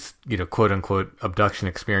have these, you know, quote unquote abduction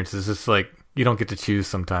experiences. It's like you don't get to choose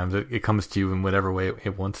sometimes. It comes to you in whatever way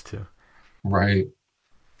it wants to. Right.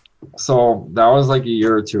 So that was like a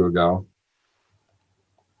year or two ago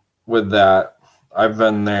with that. I've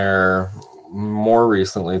been there more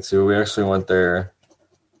recently too. We actually went there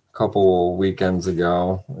a couple weekends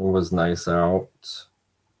ago. It was nice out.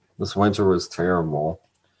 This winter was terrible.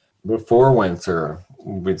 Before winter,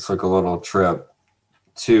 we took a little trip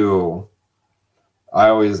to, I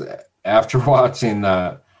always, after watching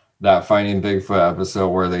that Finding Bigfoot episode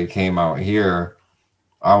where they came out here,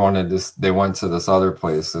 they went to this other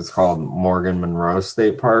place. It's called Morgan Monroe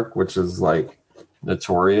State Park, which is like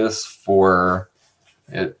notorious for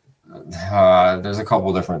it. There's a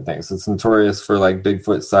couple different things. It's notorious for like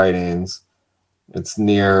Bigfoot sightings. It's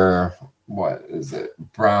near, what is it?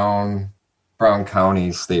 Brown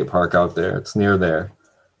County State Park out there. It's near there.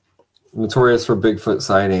 Notorious for Bigfoot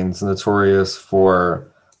sightings, notorious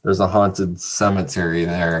for, there's a haunted cemetery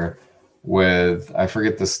there with, I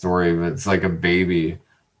forget the story, but it's like a baby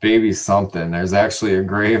something. There's actually a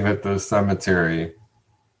grave at the cemetery.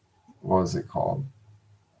 What was it called?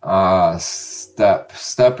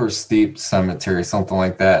 Step or Steep Cemetery, something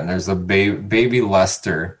like that. And there's a baby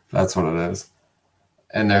Lester. That's what it is.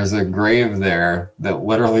 And there's a grave there that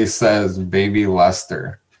literally says Baby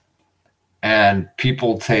Lester. And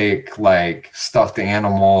people take like stuffed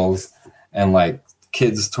animals and like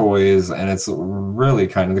kids' toys, and it's really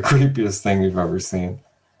kind of the creepiest thing you've ever seen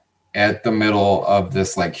at the middle of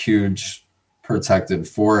this like huge protected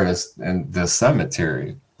forest and the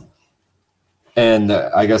cemetery. And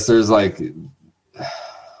I guess there's like,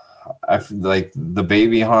 the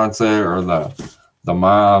baby haunts it, or the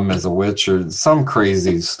mom is a witch, or some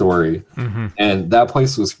crazy story. Mm-hmm. And that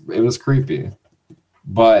place was creepy.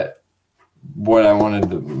 But what I wanted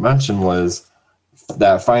to mention was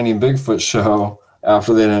that Finding Bigfoot show,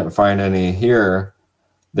 after they didn't find any here,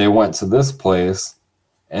 they went to this place,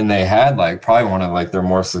 and they had like probably one of like their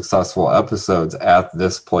more successful episodes at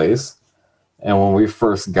this place. And when we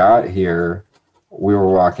first got here, we were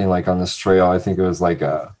walking like on this trail. I think it was like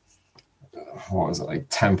a, what was it, like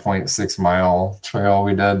 10.6 mile trail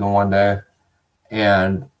we did the one day.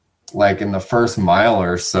 And like in the first mile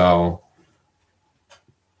or so,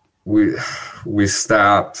 we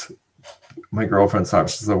stopped. My girlfriend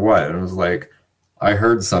stopped. She said, "What?" And it was like, I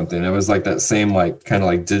heard something. It was like that same like kind of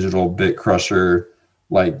like digital bit crusher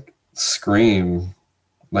like scream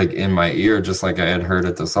like in my ear, just like I had heard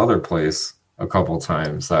at this other place a couple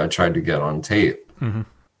times that I tried to get on tape. Mm-hmm.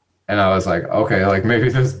 And I was like, okay, like maybe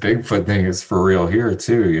this Bigfoot thing is for real here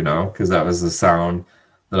too, you know, because that was the sound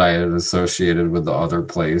that I had associated with the other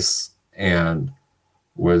place, and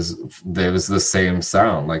there was the same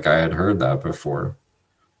sound. Like I had heard that before,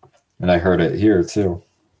 and I heard it here too.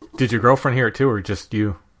 Did your girlfriend hear it too, or just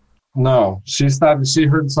you? No, she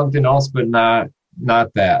heard something else, but not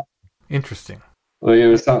that. Interesting. Like it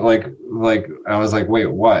was something like I was like, wait,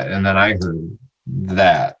 what? And then I heard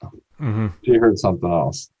that. Mm-hmm. She heard something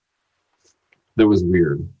else that was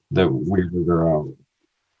weird, that weirded her out.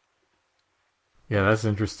 Yeah, that's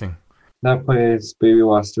interesting. That place, Baby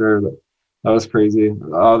Lester, that was crazy.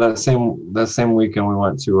 Oh, that same weekend we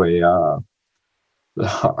went to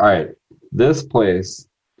all right, this place,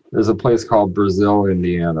 there's a place called Brazil,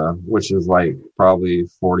 Indiana, which is like probably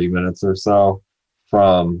 40 minutes or so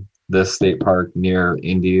from this state park near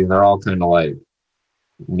Indy. They're all kind of like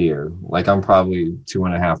near. Like I'm probably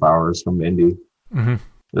 2.5 hours from Indy. Mm-hmm.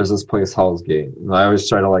 There's this place, Hell's Gate. And I always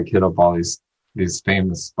try to like hit up all these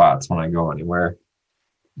famous spots when I go anywhere.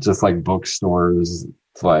 Just like bookstores,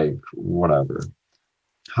 like whatever.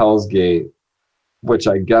 Hell's Gate, which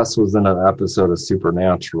I guess was in an episode of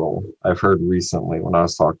Supernatural, I've heard recently when I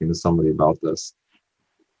was talking to somebody about this.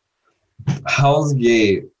 Hell's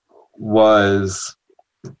Gate was,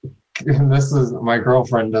 and this is, my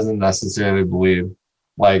girlfriend doesn't necessarily believe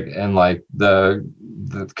like in like the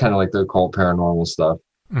kind of like the occult paranormal stuff.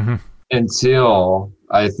 Mm-hmm. Until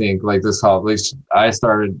I think like this, how like I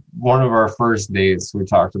started one of our first dates, we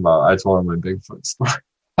talked about, I told her my Bigfoot story.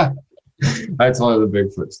 I told her the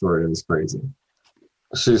Bigfoot story. It was crazy.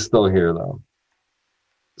 She's still here though.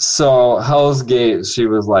 So Hell's Gate, she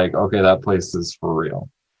was like, okay, that place is for real.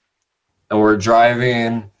 And we're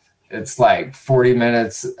driving, it's like 40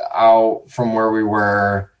 minutes out from where we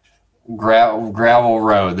were, gravel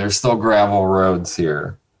road. There's still gravel roads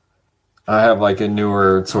here. I have like a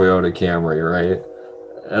newer Toyota Camry, right?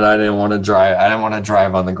 And I didn't want to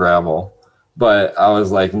drive on the gravel. But I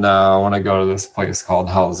was like, no, I want to go to this place called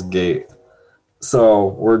Hell's Gate. So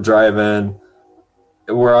we're driving,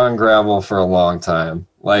 we're on gravel for a long time,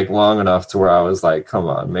 like long enough to where I was like, come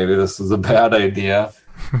on, maybe this is a bad idea.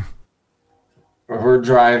 We're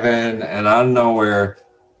driving, and out of nowhere,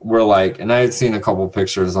 we're like, and I had seen a couple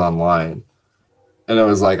pictures online, and it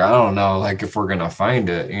was like, I don't know, like if we're going to find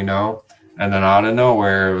it, you know? And then out of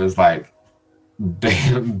nowhere, it was like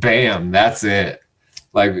bam, bam, that's it.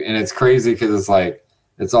 Like, and it's crazy because it's like,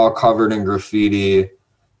 it's all covered in graffiti.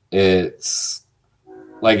 It's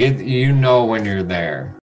like, you know when you're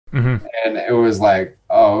there. Mm-hmm. And it was like,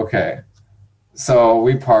 oh, okay. So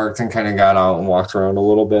we parked and kind of got out and walked around a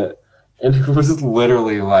little bit. And it was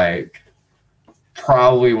literally like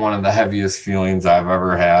probably one of the heaviest feelings I've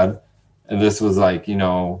ever had. And this was like, you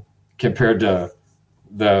know, compared to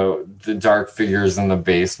the dark figures in the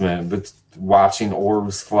basement, but watching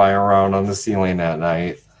orbs fly around on the ceiling at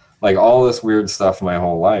night, like all this weird stuff my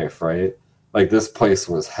whole life, right? Like this place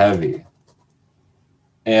was heavy.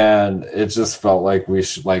 And it just felt like we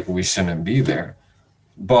shouldn't be there.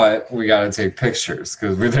 But we got to take pictures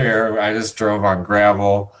because we're there. I just drove on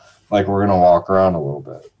gravel. Like, we're going to walk around a little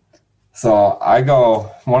bit. So I go,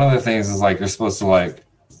 one of the things is like, you're supposed to like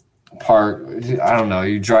park, I don't know,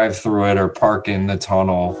 you drive through it or park in the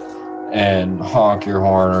tunnel and honk your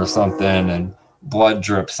horn or something, and blood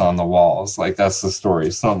drips on the walls. Like, that's the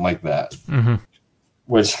story, something like that. Mm-hmm.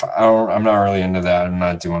 Which I'm not really into that. I'm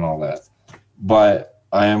not doing all that. But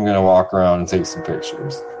I am going to walk around and take some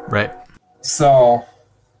pictures. Right. So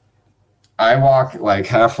I walk like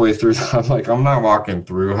halfway through. I'm like, I'm not walking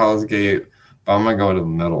through Hell's Gate, but I'm going to go to the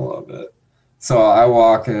middle of it. So I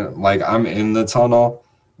walk in, like I'm in the tunnel,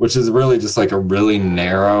 which is really just like a really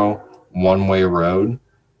narrow one-way road.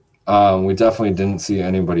 We definitely didn't see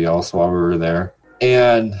anybody else while we were there.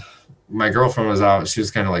 And my girlfriend was out. She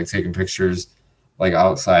was kind of like taking pictures like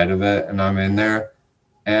outside of it. And I'm in there.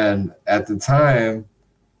 And at the time,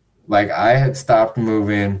 like I had stopped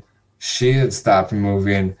moving. She had stopped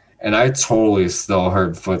moving. And I totally still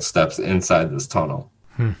heard footsteps inside this tunnel.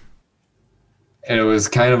 And it was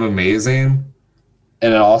kind of amazing.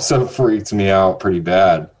 And it also freaked me out pretty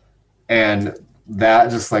bad. And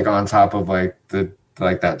that just like on top of like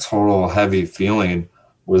that total heavy feeling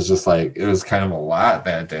was just like, it was kind of a lot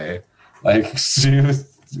that day. Like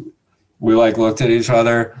we like looked at each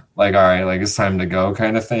other like, all right, like it's time to go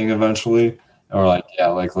kind of thing eventually. And we're like, yeah,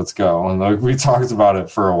 like let's go. And like we talked about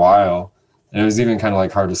it for a while. And it was even kind of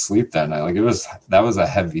like hard to sleep that night. Like that was a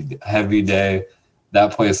heavy day.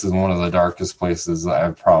 That place is one of the darkest places that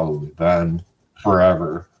I've probably been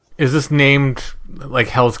forever. Is this named like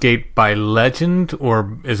Hell's Gate by legend,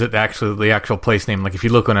 or is it actually the actual place name? Like if you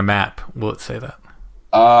look on a map, will it say that?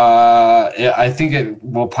 I think it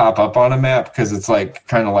will pop up on a map because it's like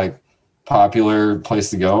kind of like popular place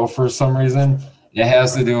to go for some reason. It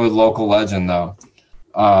has to do with local legend though.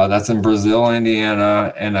 That's in Brazil,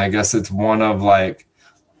 Indiana, and I guess it's one of like,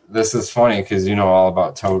 this is funny because you know all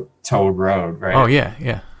about Toad Road, right? Oh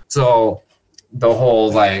yeah. So the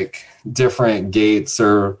whole like different gates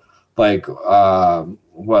or like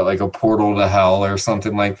like a portal to hell or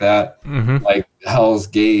something like that. Mm-hmm. Like Hell's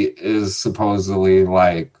Gate is supposedly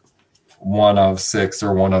like one of 6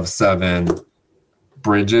 or one of 7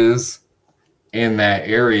 bridges in that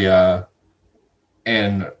area,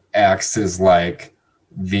 and acts as like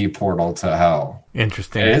the portal to hell.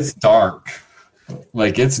 Interesting. And it's dark.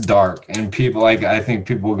 Like it's dark, and people like I think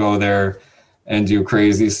people go there and do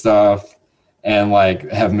crazy stuff and like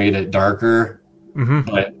have made it darker. Mm-hmm.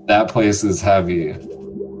 But that place is heavy.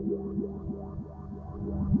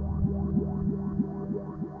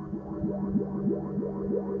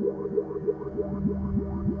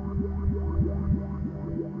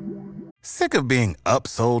 Sick of being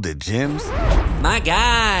upsold at gyms? My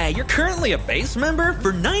guy, you're currently a base member?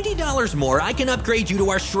 For $90 more, I can upgrade you to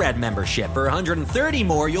our Shred membership. For $130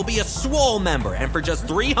 more, you'll be a Swole member. And for just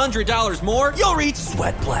 $300 more, you'll reach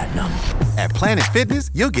Sweat Platinum. At Planet Fitness,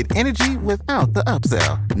 you'll get energy without the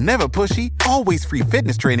upsell. Never pushy, always free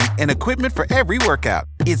fitness training and equipment for every workout.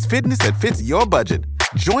 It's fitness that fits your budget.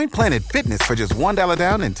 Join Planet Fitness for just $1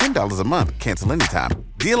 down and $10 a month. Cancel anytime.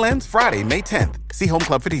 Deal ends Friday, May 10th. See Home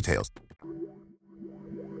Club for details.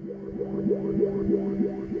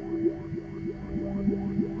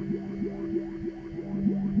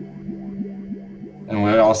 And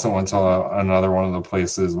we also went to another one of the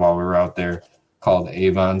places while we were out there called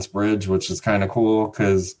Avon's Bridge, which is kind of cool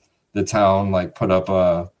because the town like put up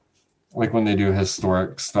like when they do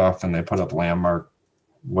historic stuff and they put up landmark,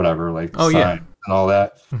 whatever, like signs and all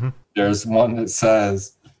that. Mm-hmm. There's one that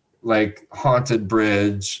says like haunted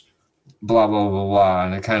bridge, blah, blah, blah, blah.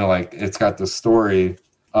 And it kind of like, it's got the story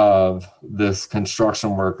of this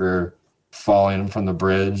construction worker falling from the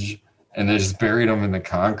bridge, and they just buried him in the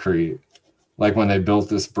concrete. Like when they built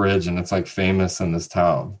this bridge, and it's like famous in this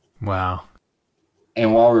town. Wow.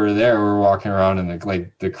 And while we were there, we were walking around in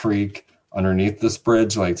the creek underneath this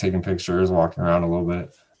bridge, like taking pictures, walking around a little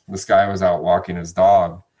bit. This guy was out walking his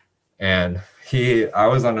dog, and I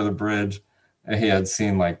was under the bridge, and he had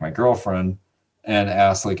seen like my girlfriend, and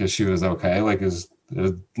asked like if she was okay. Like, it was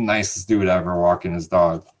the nicest dude ever walking his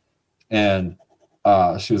dog. And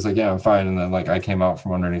she was like, yeah, I'm fine. And then like I came out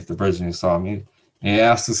from underneath the bridge and he saw me. And he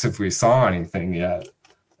asked us if we saw anything yet.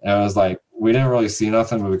 And I was like, we didn't really see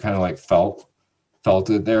nothing, but we kind of like felt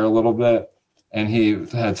it there a little bit. And he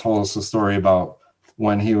had told us a story about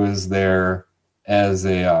when he was there as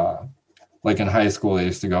a like in high school, they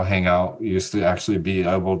used to go hang out. You used to actually be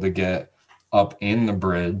able to get up in the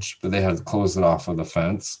bridge, but they had to close it off with a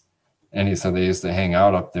fence. And he said they used to hang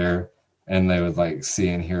out up there and they would like see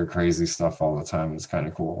and hear crazy stuff all the time. It's kind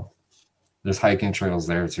of cool. There's hiking trails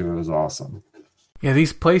there too. It was awesome. Yeah,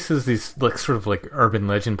 these places, these like sort of like urban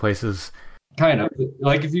legend places. Kind of.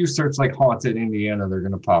 Like if you search like haunted Indiana, they're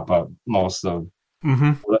going to pop up most of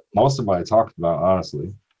what I talked about,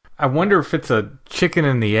 honestly. I wonder if it's a chicken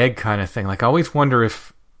and the egg kind of thing. Like I always wonder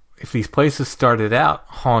if these places started out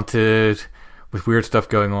haunted with weird stuff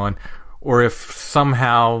going on, or if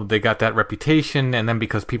somehow they got that reputation, and then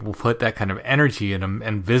because people put that kind of energy in them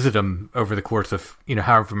and visit them over the course of, you know,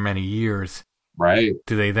 however many years, right?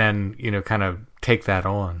 Do they then, you know, kind of take that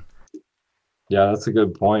on? Yeah, that's a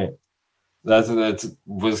good point. That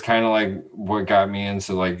was kind of like what got me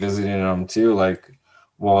into like visiting them too. Like,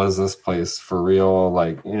 well, is this place for real?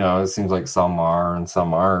 Like, you know, it seems like some are and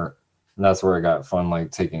some aren't. And that's where it got fun,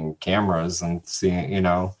 like taking cameras and seeing, you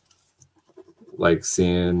know, like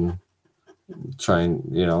trying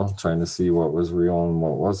to see what was real and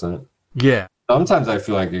what wasn't. Yeah. Sometimes I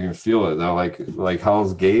feel like you can feel it though. Like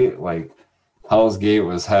Hell's Gate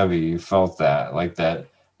was heavy. You felt that. Like that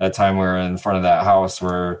time we were in front of that house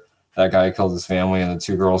where that guy killed his family and the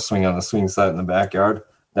two girls swing on the swing set in the backyard.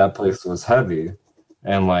 That place was heavy.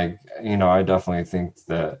 And like, you know, I definitely think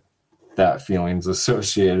that feeling's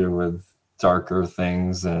associated with darker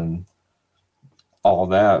things and all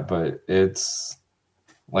that, but it's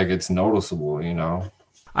noticeable, you know.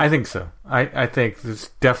 I think so. I think there's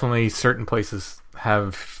definitely certain places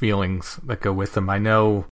have feelings that go with them. I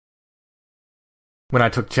know when I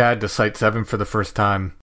took Chad to Site 7 for the first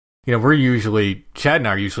time, you know, Chad and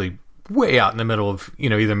I are usually way out in the middle of, you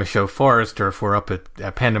know, either Michaud Forest, or if we're up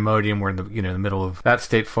at Pandemonium, we're in the, you know, the middle of that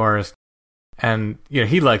state forest. And, you know,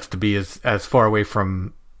 he likes to be as far away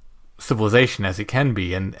from civilization as he can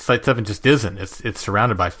be. And Site 7 just isn't. It's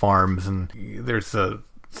surrounded by farms and there's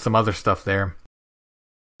some other stuff there.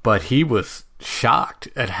 But he was shocked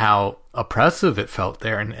at how oppressive it felt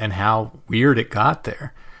there and how weird it got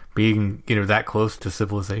there, being, you know, that close to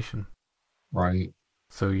civilization. Right.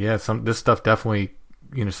 So yeah, this stuff definitely,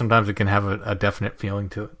 you know, sometimes it can have a definite feeling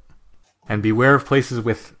to it. And beware of places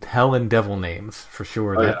with hell and devil names, for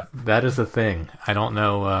sure. That is a thing. I don't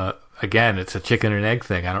know, again, it's a chicken and egg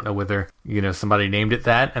thing. I don't know whether, you know, somebody named it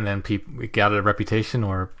that and then people got a reputation,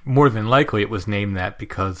 or more than likely it was named that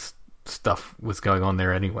because stuff was going on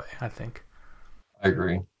there anyway, I think. I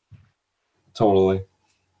agree. Totally.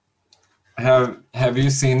 Have you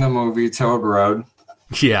seen the movie Toad Road?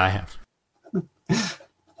 Yeah, I have.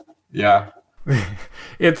 Yeah.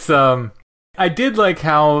 It's I did like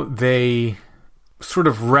how they sort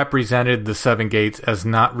of represented the seven gates as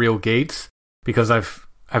not real gates, because I've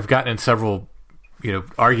gotten in several, you know,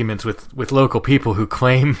 arguments with local people who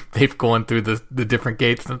claim they've gone through the different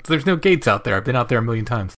gates. There's no gates out there. I've been out there a million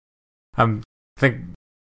times. I think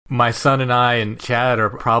my son and I and Chad are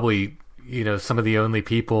probably, you know, some of the only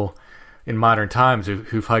people in modern times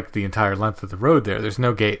who've hiked the entire length of the road there. There's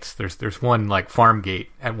no gates. There's one like farm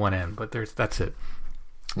gate at one end, but that's it.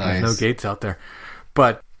 Nice. There's no gates out there.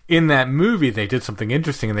 But in that movie, they did something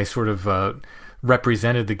interesting, and they sort of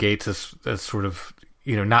represented the gates as sort of,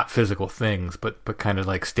 you know, not physical things, but kind of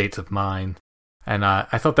like states of mind. And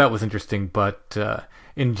I thought that was interesting, but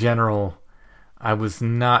in general, I was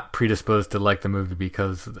not predisposed to like the movie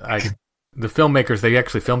because the filmmakers, they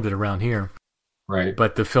actually filmed it around here. Right.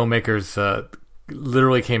 But the filmmakers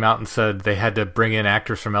literally came out and said they had to bring in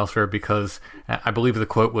actors from elsewhere because I believe the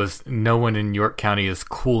quote was, "No one in York County is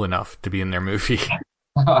cool enough to be in their movie."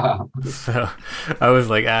 So I was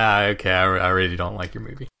like, okay, I really don't like your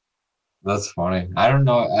movie. That's funny. I don't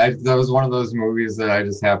know. That was one of those movies that I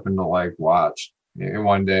just happened to like watch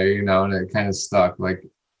one day, you know, and it kind of stuck. Like,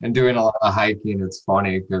 and doing a lot of hiking, it's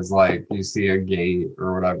funny because like you see a gate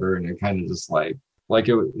or whatever, and it kind of just like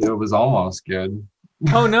it was almost good.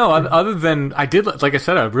 Oh no! Other than I did, like I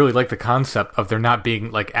said, I really like the concept of there not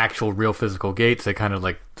being like actual real physical gates. They kind of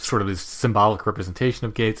like sort of this symbolic representation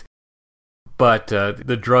of gates. But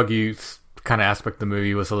the drug use kind of aspect of the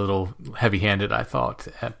movie was a little heavy-handed, I thought.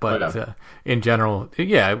 But in general,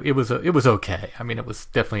 it was okay. I mean, it was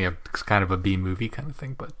definitely a kind of a B movie kind of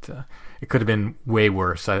thing, but it could have been way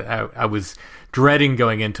worse. I was dreading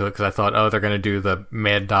going into it because I thought, oh, they're going to do the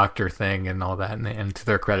Mad Doctor thing and all that, and to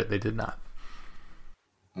their credit, they did not.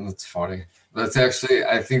 That's funny. That's actually,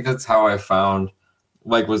 I think that's how I found,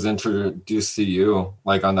 like, was introduced to you,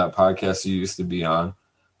 like, on that podcast you used to be on.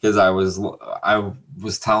 Because I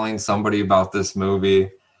was telling somebody about this movie,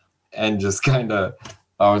 and just kind of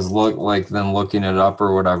I was looking it up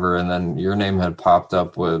or whatever, and then your name had popped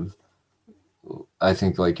up with, I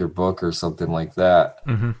think, like, your book or something like that.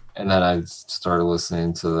 Mm-hmm. And then I started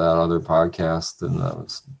listening to that other podcast, and I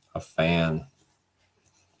was a fan.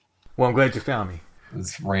 Well, I'm glad you found me.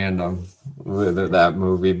 It's random with that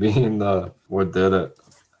movie being what did it.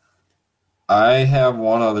 I have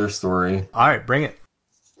one other story. All right, bring it.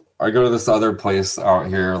 I go to this other place out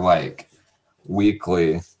here like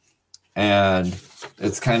weekly, and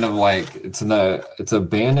it's kind of like it's an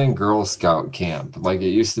abandoned Girl Scout camp. Like,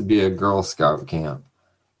 it used to be a Girl Scout camp,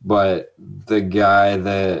 but the guy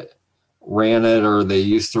that ran it, or they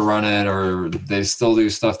used to run it, or they still do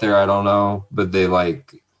stuff there, I don't know, but they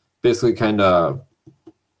like basically kind of,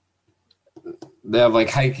 they have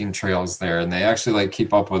like hiking trails there, and they actually like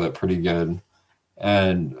keep up with it pretty good.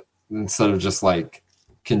 And instead of just like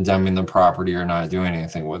condemning the property or not doing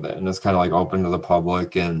anything with it, and it's kind of like open to the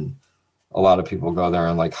public, and a lot of people go there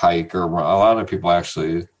and like hike, or a lot of people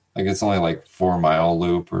actually, like, it's only like 4-mile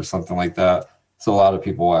loop or something like that, so a lot of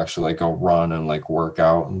people actually like go run and like work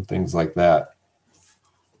out and things like that.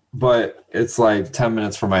 But it's like 10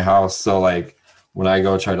 minutes from my house, so like when I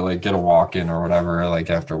go try to like get a walk in or whatever, like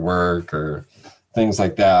after work or things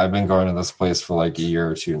like that, I've been going to this place for like a year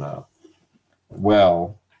or two now.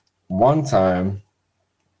 Well, one time,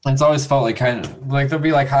 it's always felt like kind of like there'll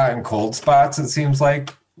be like hot and cold spots, it seems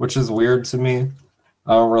like, which is weird to me.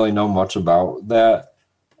 I don't really know much about that.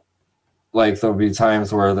 Like, there'll be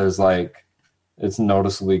times where there's like, it's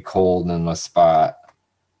noticeably cold in a spot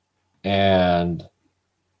and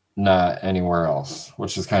not anywhere else,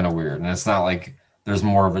 which is kind of weird. And it's not like there's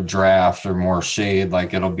more of a draft or more shade.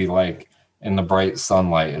 Like, it'll be like in the bright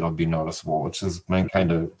sunlight, it'll be noticeable, which has been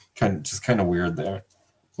kind of weird there.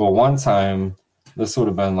 But one time, this would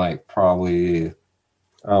have been like probably,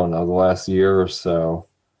 I don't know, the last year or so,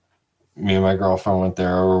 me and my girlfriend went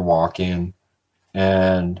there, we were walking,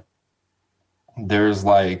 and there's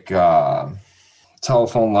like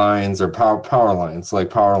telephone lines or power lines, like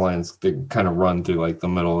power lines that kind of run through like the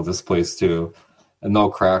middle of this place too, and they'll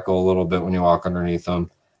crackle a little bit when you walk underneath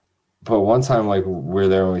them. But one time, like, we were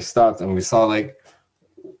there and we stopped and we saw like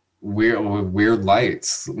weird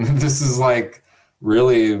lights. This is like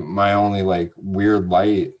really my only like weird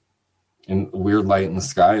light in the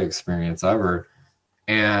sky experience ever.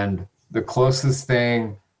 And the closest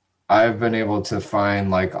thing I've been able to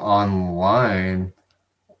find like online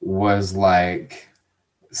was like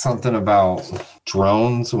something about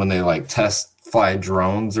drones, when they like test fly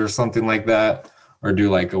drones or something like that, or do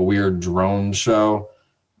like a weird drone show.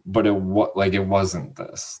 But it wasn't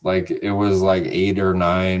this. Like, it was like 8 or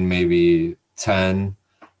 9, maybe 10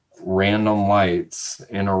 random lights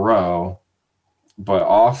in a row, but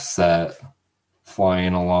offset,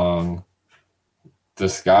 flying along the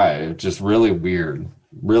sky. Just really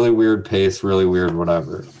weird pace, really weird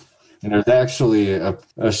whatever. And there's actually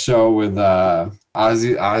a show with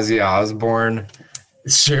Ozzy Osbourne,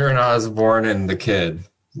 Sharon Osbourne, and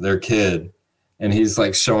their kid, and he's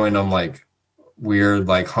like showing them like weird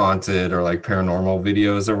like haunted or like paranormal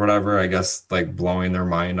videos or whatever. I guess like blowing their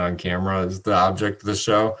mind on camera is the object of the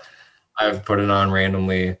show. I've put it on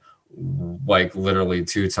randomly like literally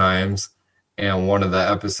 2 times, and one of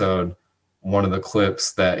the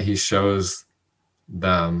clips that he shows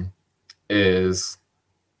them is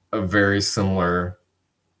a very similar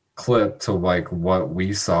clip to like what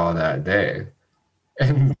we saw that day.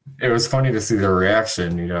 And it was funny to see the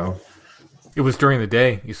reaction, you know. It was during the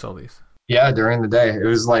day you saw these? Yeah, during the day. It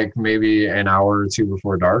was like maybe an hour or 2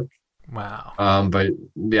 before dark. Wow. But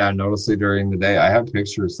yeah, noticeably during the day. I have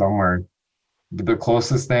pictures somewhere. But the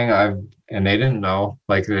closest thing and they didn't know,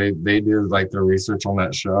 like they did like their research on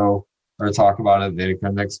that show or talk about it. They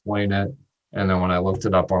couldn't explain it. And then when I looked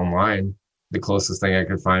it up online, the closest thing I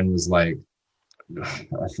could find was like,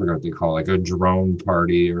 I forgot what they call it, like a drone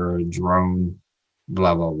party or a drone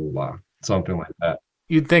blah, blah, blah, blah, something like that.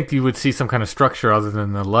 You'd think you would see some kind of structure other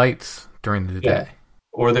than the lights during the day.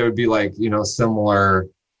 Or they would be like, you know, similar,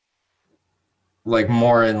 like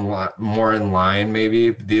more in line maybe.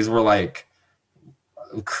 These were like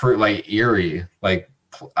eerie, like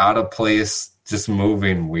out of place, just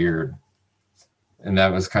moving weird. And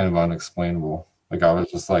that was kind of unexplainable. Like, I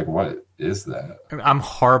was just like, what is that? I'm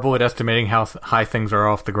horrible at estimating how high things are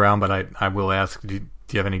off the ground, but I will ask, do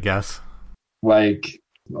you have any guess? Like,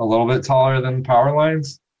 a little bit taller than power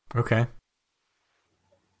lines. Okay.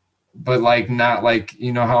 But, like, not like,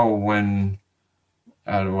 you know how when,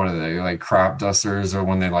 what are they, like crop dusters, or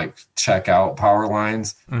when they, like, check out power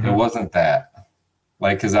lines? Mm-hmm. It wasn't that.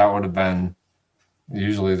 Like, because that would have been,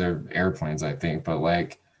 usually they're airplanes, I think, but,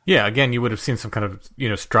 like. Yeah, again, you would have seen some kind of,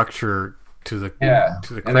 structure to the craft.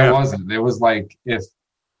 And it wasn't. It was like, if,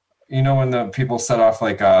 you know, when the people set off,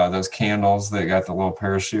 like, those candles that got the little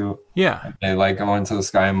parachute. Yeah. They, like, go into the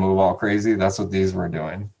sky and move all crazy. That's what these were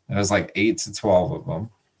doing. It was like 8 to 12 of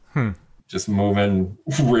them. Just moving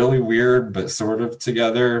really weird, but sort of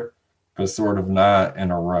together, but sort of not,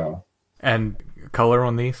 in a row. And color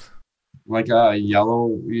on these? Like a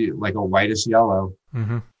yellow, like a whitish yellow.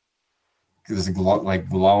 Mm-hmm. Just like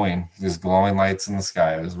glowing. Just glowing lights in the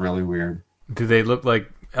sky. It was really weird. Do they look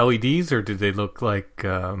like LEDs, or do they look like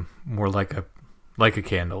more like a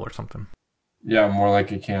candle or something? Yeah, more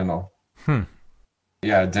like a candle.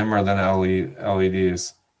 Yeah, dimmer than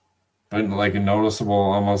LEDs. But like a noticeable,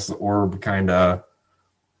 almost orb kind of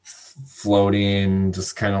floating,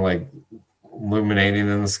 just kind of like illuminating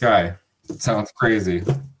in the sky. It sounds crazy.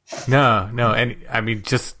 No. And I mean,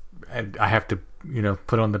 I have to,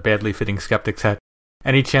 put on the badly fitting skeptic's hat.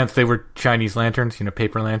 Any chance they were Chinese lanterns,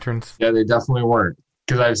 paper lanterns? Yeah, they definitely weren't,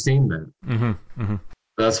 because I've seen that. Mm-hmm.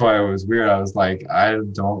 That's why it was weird. I was like, I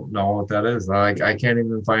don't know what that is. I can't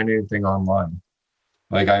even find anything online.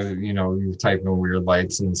 Like, you type in weird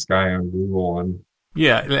lights in the sky on Google, and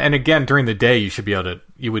yeah, and again, during the day,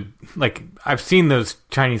 I've seen those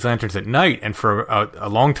Chinese lanterns at night, and for a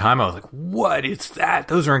long time, I was like, what is that?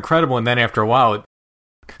 Those are incredible. And then after a while,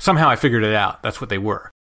 somehow I figured it out. That's what they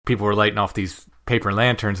were. People were lighting off these paper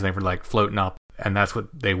lanterns, and they were like floating up, and that's what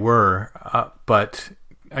they were. But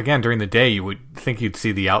again, during the day, you would think you'd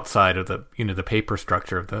see the outside of the, the paper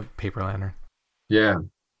structure of the paper lantern. Yeah.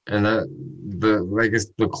 And it's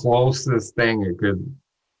the closest thing it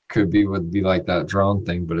could be would be like that drone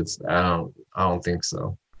thing, but I don't think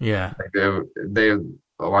so. Yeah. Like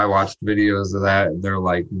I watched videos of that. They're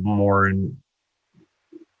like more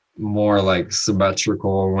like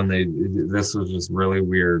symmetrical this was just really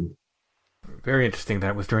weird. Very interesting that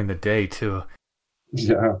it was during the day too.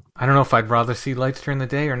 Yeah. I don't know if I'd rather see lights during the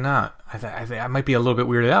day or not. I might be a little bit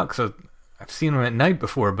weirded out because I've seen them at night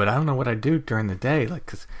before, but I don't know what I'd do during the day. Like,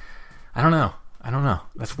 cause I don't know.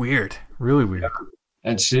 That's weird. Really weird. Yeah.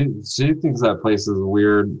 And she thinks that place is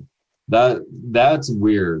weird. That's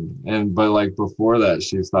weird. But like before that,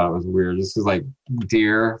 she thought it was weird. Just cause like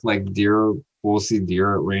deer, we'll see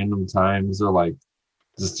deer at random times, or like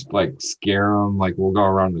just like scare them. Like we'll go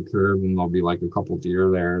around the curb and there'll be like a couple deer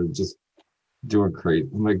there, just doing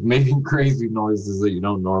making crazy noises that you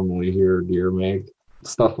don't normally hear deer make.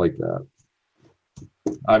 Stuff like that.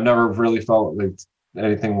 I've never really felt like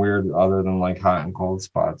anything weird other than like hot and cold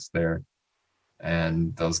spots there.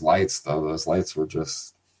 And those lights were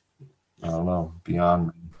just, I don't know, beyond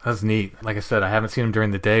me. That's neat. Like I said, I haven't seen them during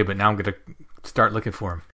the day, but now I'm going to start looking for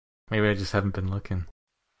them. Maybe I just haven't been looking.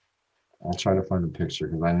 I'll try to find a picture,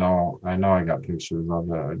 because I know I got pictures of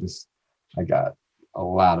it. I got a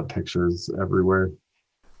lot of pictures everywhere.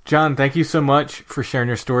 John, thank you so much for sharing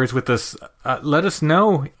your stories with us. Let us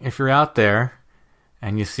know if you're out there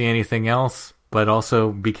and you see anything else, but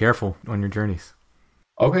also be careful on your journeys.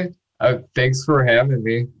 Okay. Thanks for having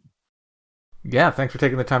me. Yeah, thanks for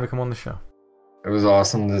taking the time to come on the show. It was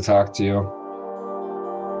awesome to talk to you.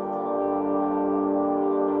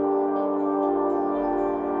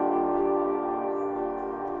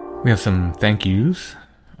 We have some thank yous.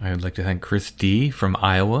 I'd like to thank Chris D. from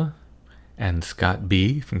Iowa and Scott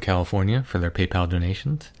B. from California for their PayPal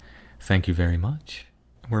donations. Thank you very much.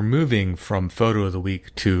 We're moving from Photo of the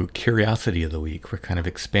Week to Curiosity of the Week. We're kind of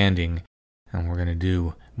expanding, and we're going to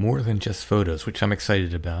do more than just photos, which I'm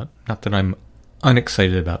excited about. Not that I'm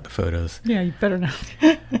unexcited about the photos. Yeah, you better not.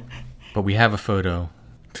 But we have a photo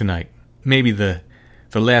tonight. Maybe the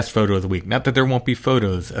last photo of the week. Not that there won't be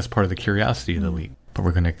photos as part of the Curiosity of the Week, but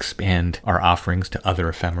we're going to expand our offerings to other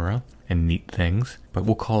ephemera and neat things. But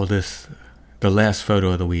we'll call this the last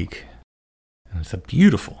photo of the week. And it's a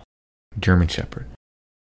beautiful German Shepherd.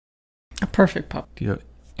 A perfect pup. Do you have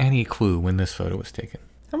any clue when this photo was taken?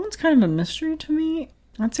 That one's kind of a mystery to me.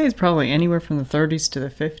 I'd say it's probably anywhere from the 30s to the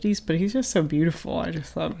 50s, but he's just so beautiful. I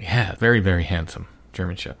just thought... Yeah, very, very handsome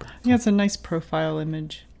German Shepherd. Yeah, it's a nice profile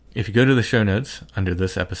image. If you go to the show notes under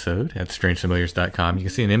this episode at strangefamiliars.com, you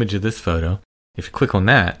can see an image of this photo. If you click on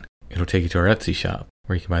that, it'll take you to our Etsy shop,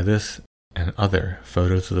 where you can buy this and other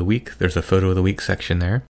photos of the week. There's a photo of the week section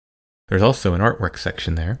there. There's also an artwork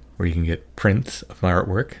section there where you can get prints of my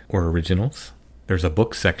artwork or originals. There's a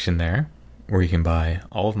book section there where you can buy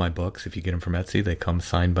all of my books. If you get them from Etsy, they come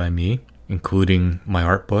signed by me, including my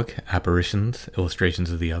art book, Apparitions,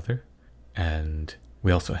 Illustrations of the Other. And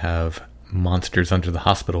we also have Monsters Under the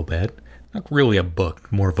Hospital Bed. Not really a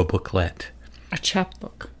book, more of a booklet. A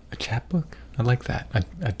chapbook. A chapbook? I like that.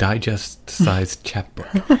 A digest-sized chapbook.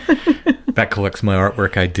 That collects my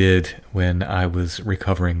artwork I did when I was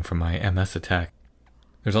recovering from my MS attack.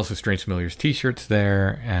 There's also Strange Familiars t-shirts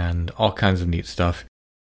there and all kinds of neat stuff.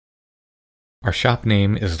 Our shop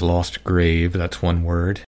name is Lost Grave, that's one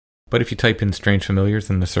word. But if you type in Strange Familiars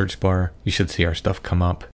in the search bar, you should see our stuff come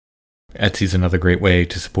up. Etsy's another great way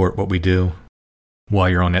to support what we do. While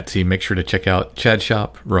you're on Etsy, make sure to check out Chad's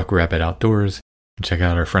shop, Rock Rabbit Outdoors, and check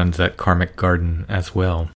out our friends at Karmic Garden as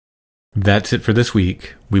well. That's it for this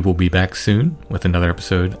week. We will be back soon with another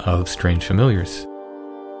episode of Strange Familiars.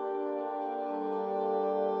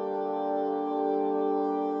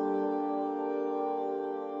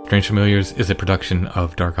 Strange Familiars is a production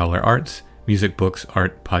of Dark Holler Arts, music, books,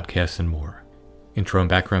 art, podcasts, and more. Intro and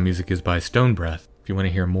background music is by Stone Breath. If you want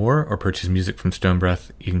to hear more or purchase music from Stone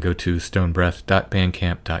Breath, you can go to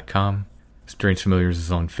stonebreath.bandcamp.com. Strange Familiars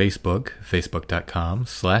is on Facebook,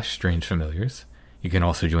 facebook.com/strangefamiliars. You can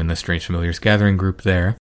also join the Strange Familiars Gathering group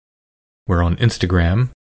there. We're on Instagram,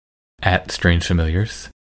 @strangefamiliars.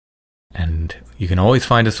 And you can always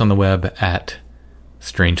find us on the web at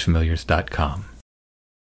strangefamiliars.com.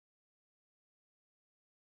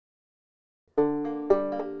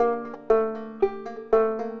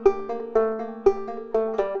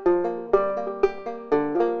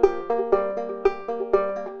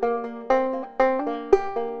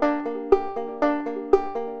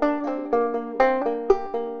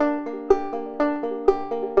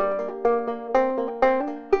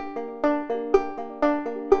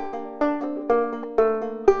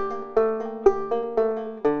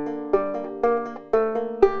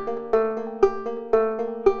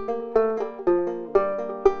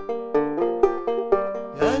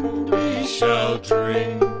 And we shall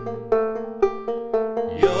drink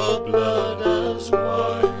your blood as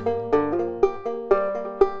wine,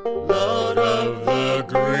 Lord of the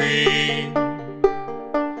green,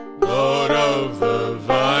 Lord of the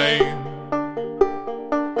vine,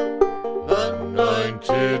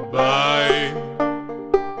 anointed by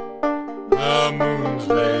the moon's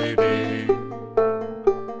lady.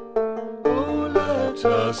 Oh, let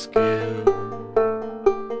us give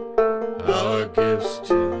our gifts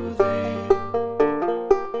to thee,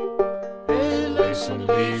 a lace and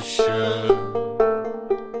leaf shirt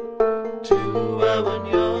to wear when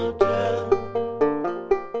you're dead,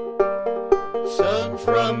 sun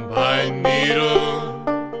from pine needle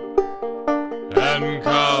and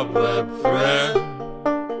cobweb thread,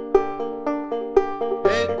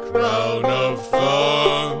 a crown of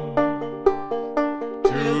thorn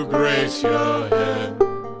to grace your head.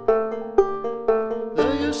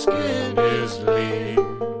 Though your skin is leaves,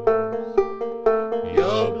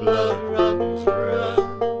 your blood runs red.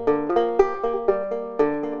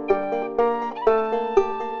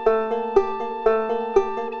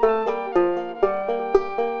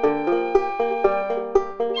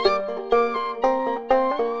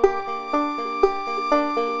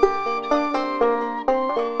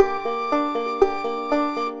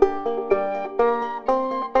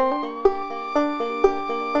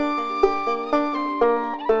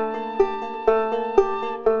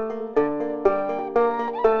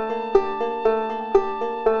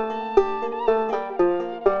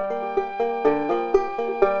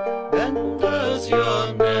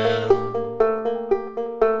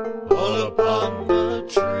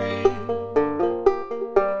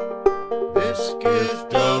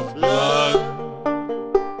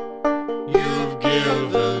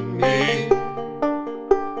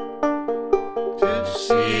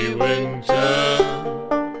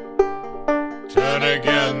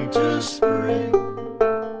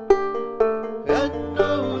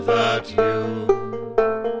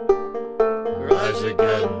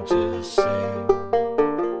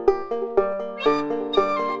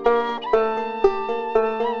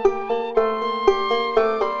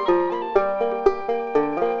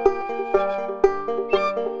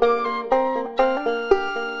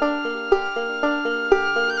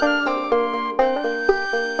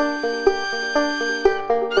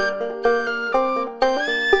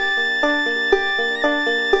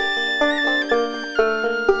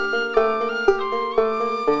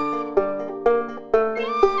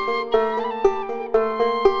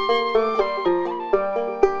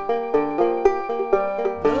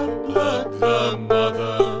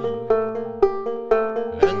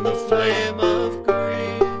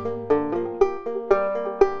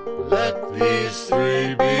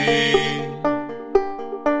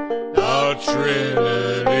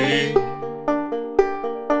 Trinity,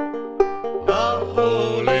 the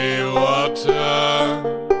holy water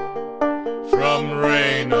from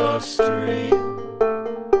rain or stream,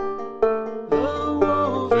 the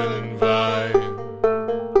woven vine,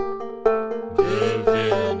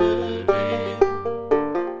 divinity.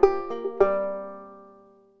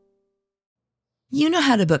 You know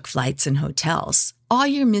how to book flights and hotels. All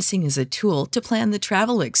you're missing is a tool to plan the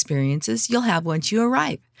travel experiences you'll have once you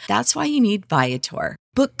arrive. That's why you need Viator.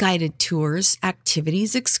 Book guided tours,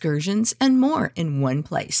 activities, excursions, and more in one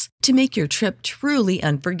place to make your trip truly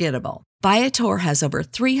unforgettable. Viator has over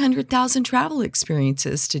 300,000 travel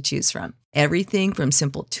experiences to choose from. Everything from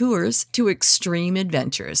simple tours to extreme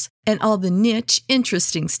adventures and all the niche,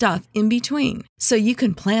 interesting stuff in between. So you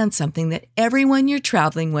can plan something that everyone you're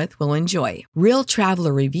traveling with will enjoy. Real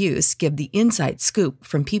traveler reviews give the inside scoop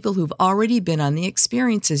from people who've already been on the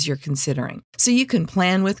experiences you're considering. So you can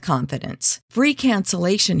plan with confidence. Free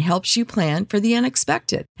cancellation helps you plan for the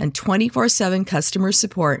unexpected. And 24/7 customer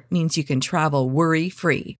support means you can travel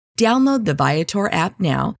worry-free. Download the Viator app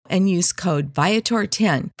now and use code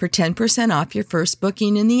Viator10 for 10% off your first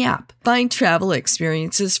booking in the app. Find travel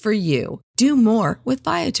experiences for you. Do more with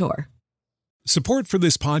Viator. Support for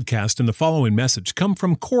this podcast and the following message come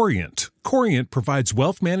from Corient. Corient provides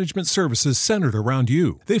wealth management services centered around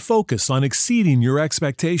you. They focus on exceeding your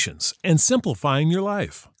expectations and simplifying your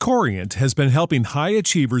life. Corient has been helping high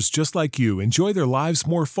achievers just like you enjoy their lives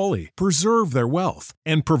more fully, preserve their wealth,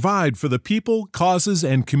 and provide for the people, causes,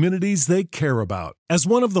 and communities they care about. As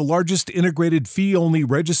one of the largest integrated fee-only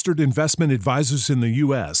registered investment advisors in the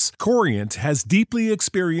U.S., Corient has deeply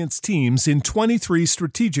experienced teams in 23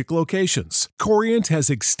 strategic locations. Corient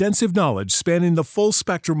has extensive knowledge spanning the full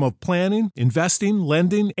spectrum of planning, investing,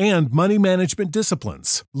 lending, and money management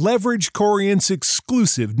disciplines. Leverage Corient's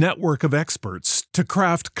exclusive network of experts to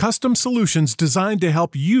craft custom solutions designed to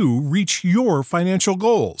help you reach your financial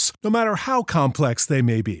goals, no matter how complex they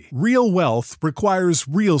may be. Real wealth requires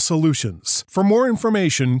real solutions. For more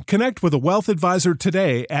information, connect with a wealth advisor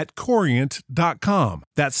today at Corient.com.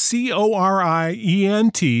 That's Corient.com.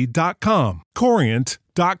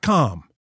 Corient.com.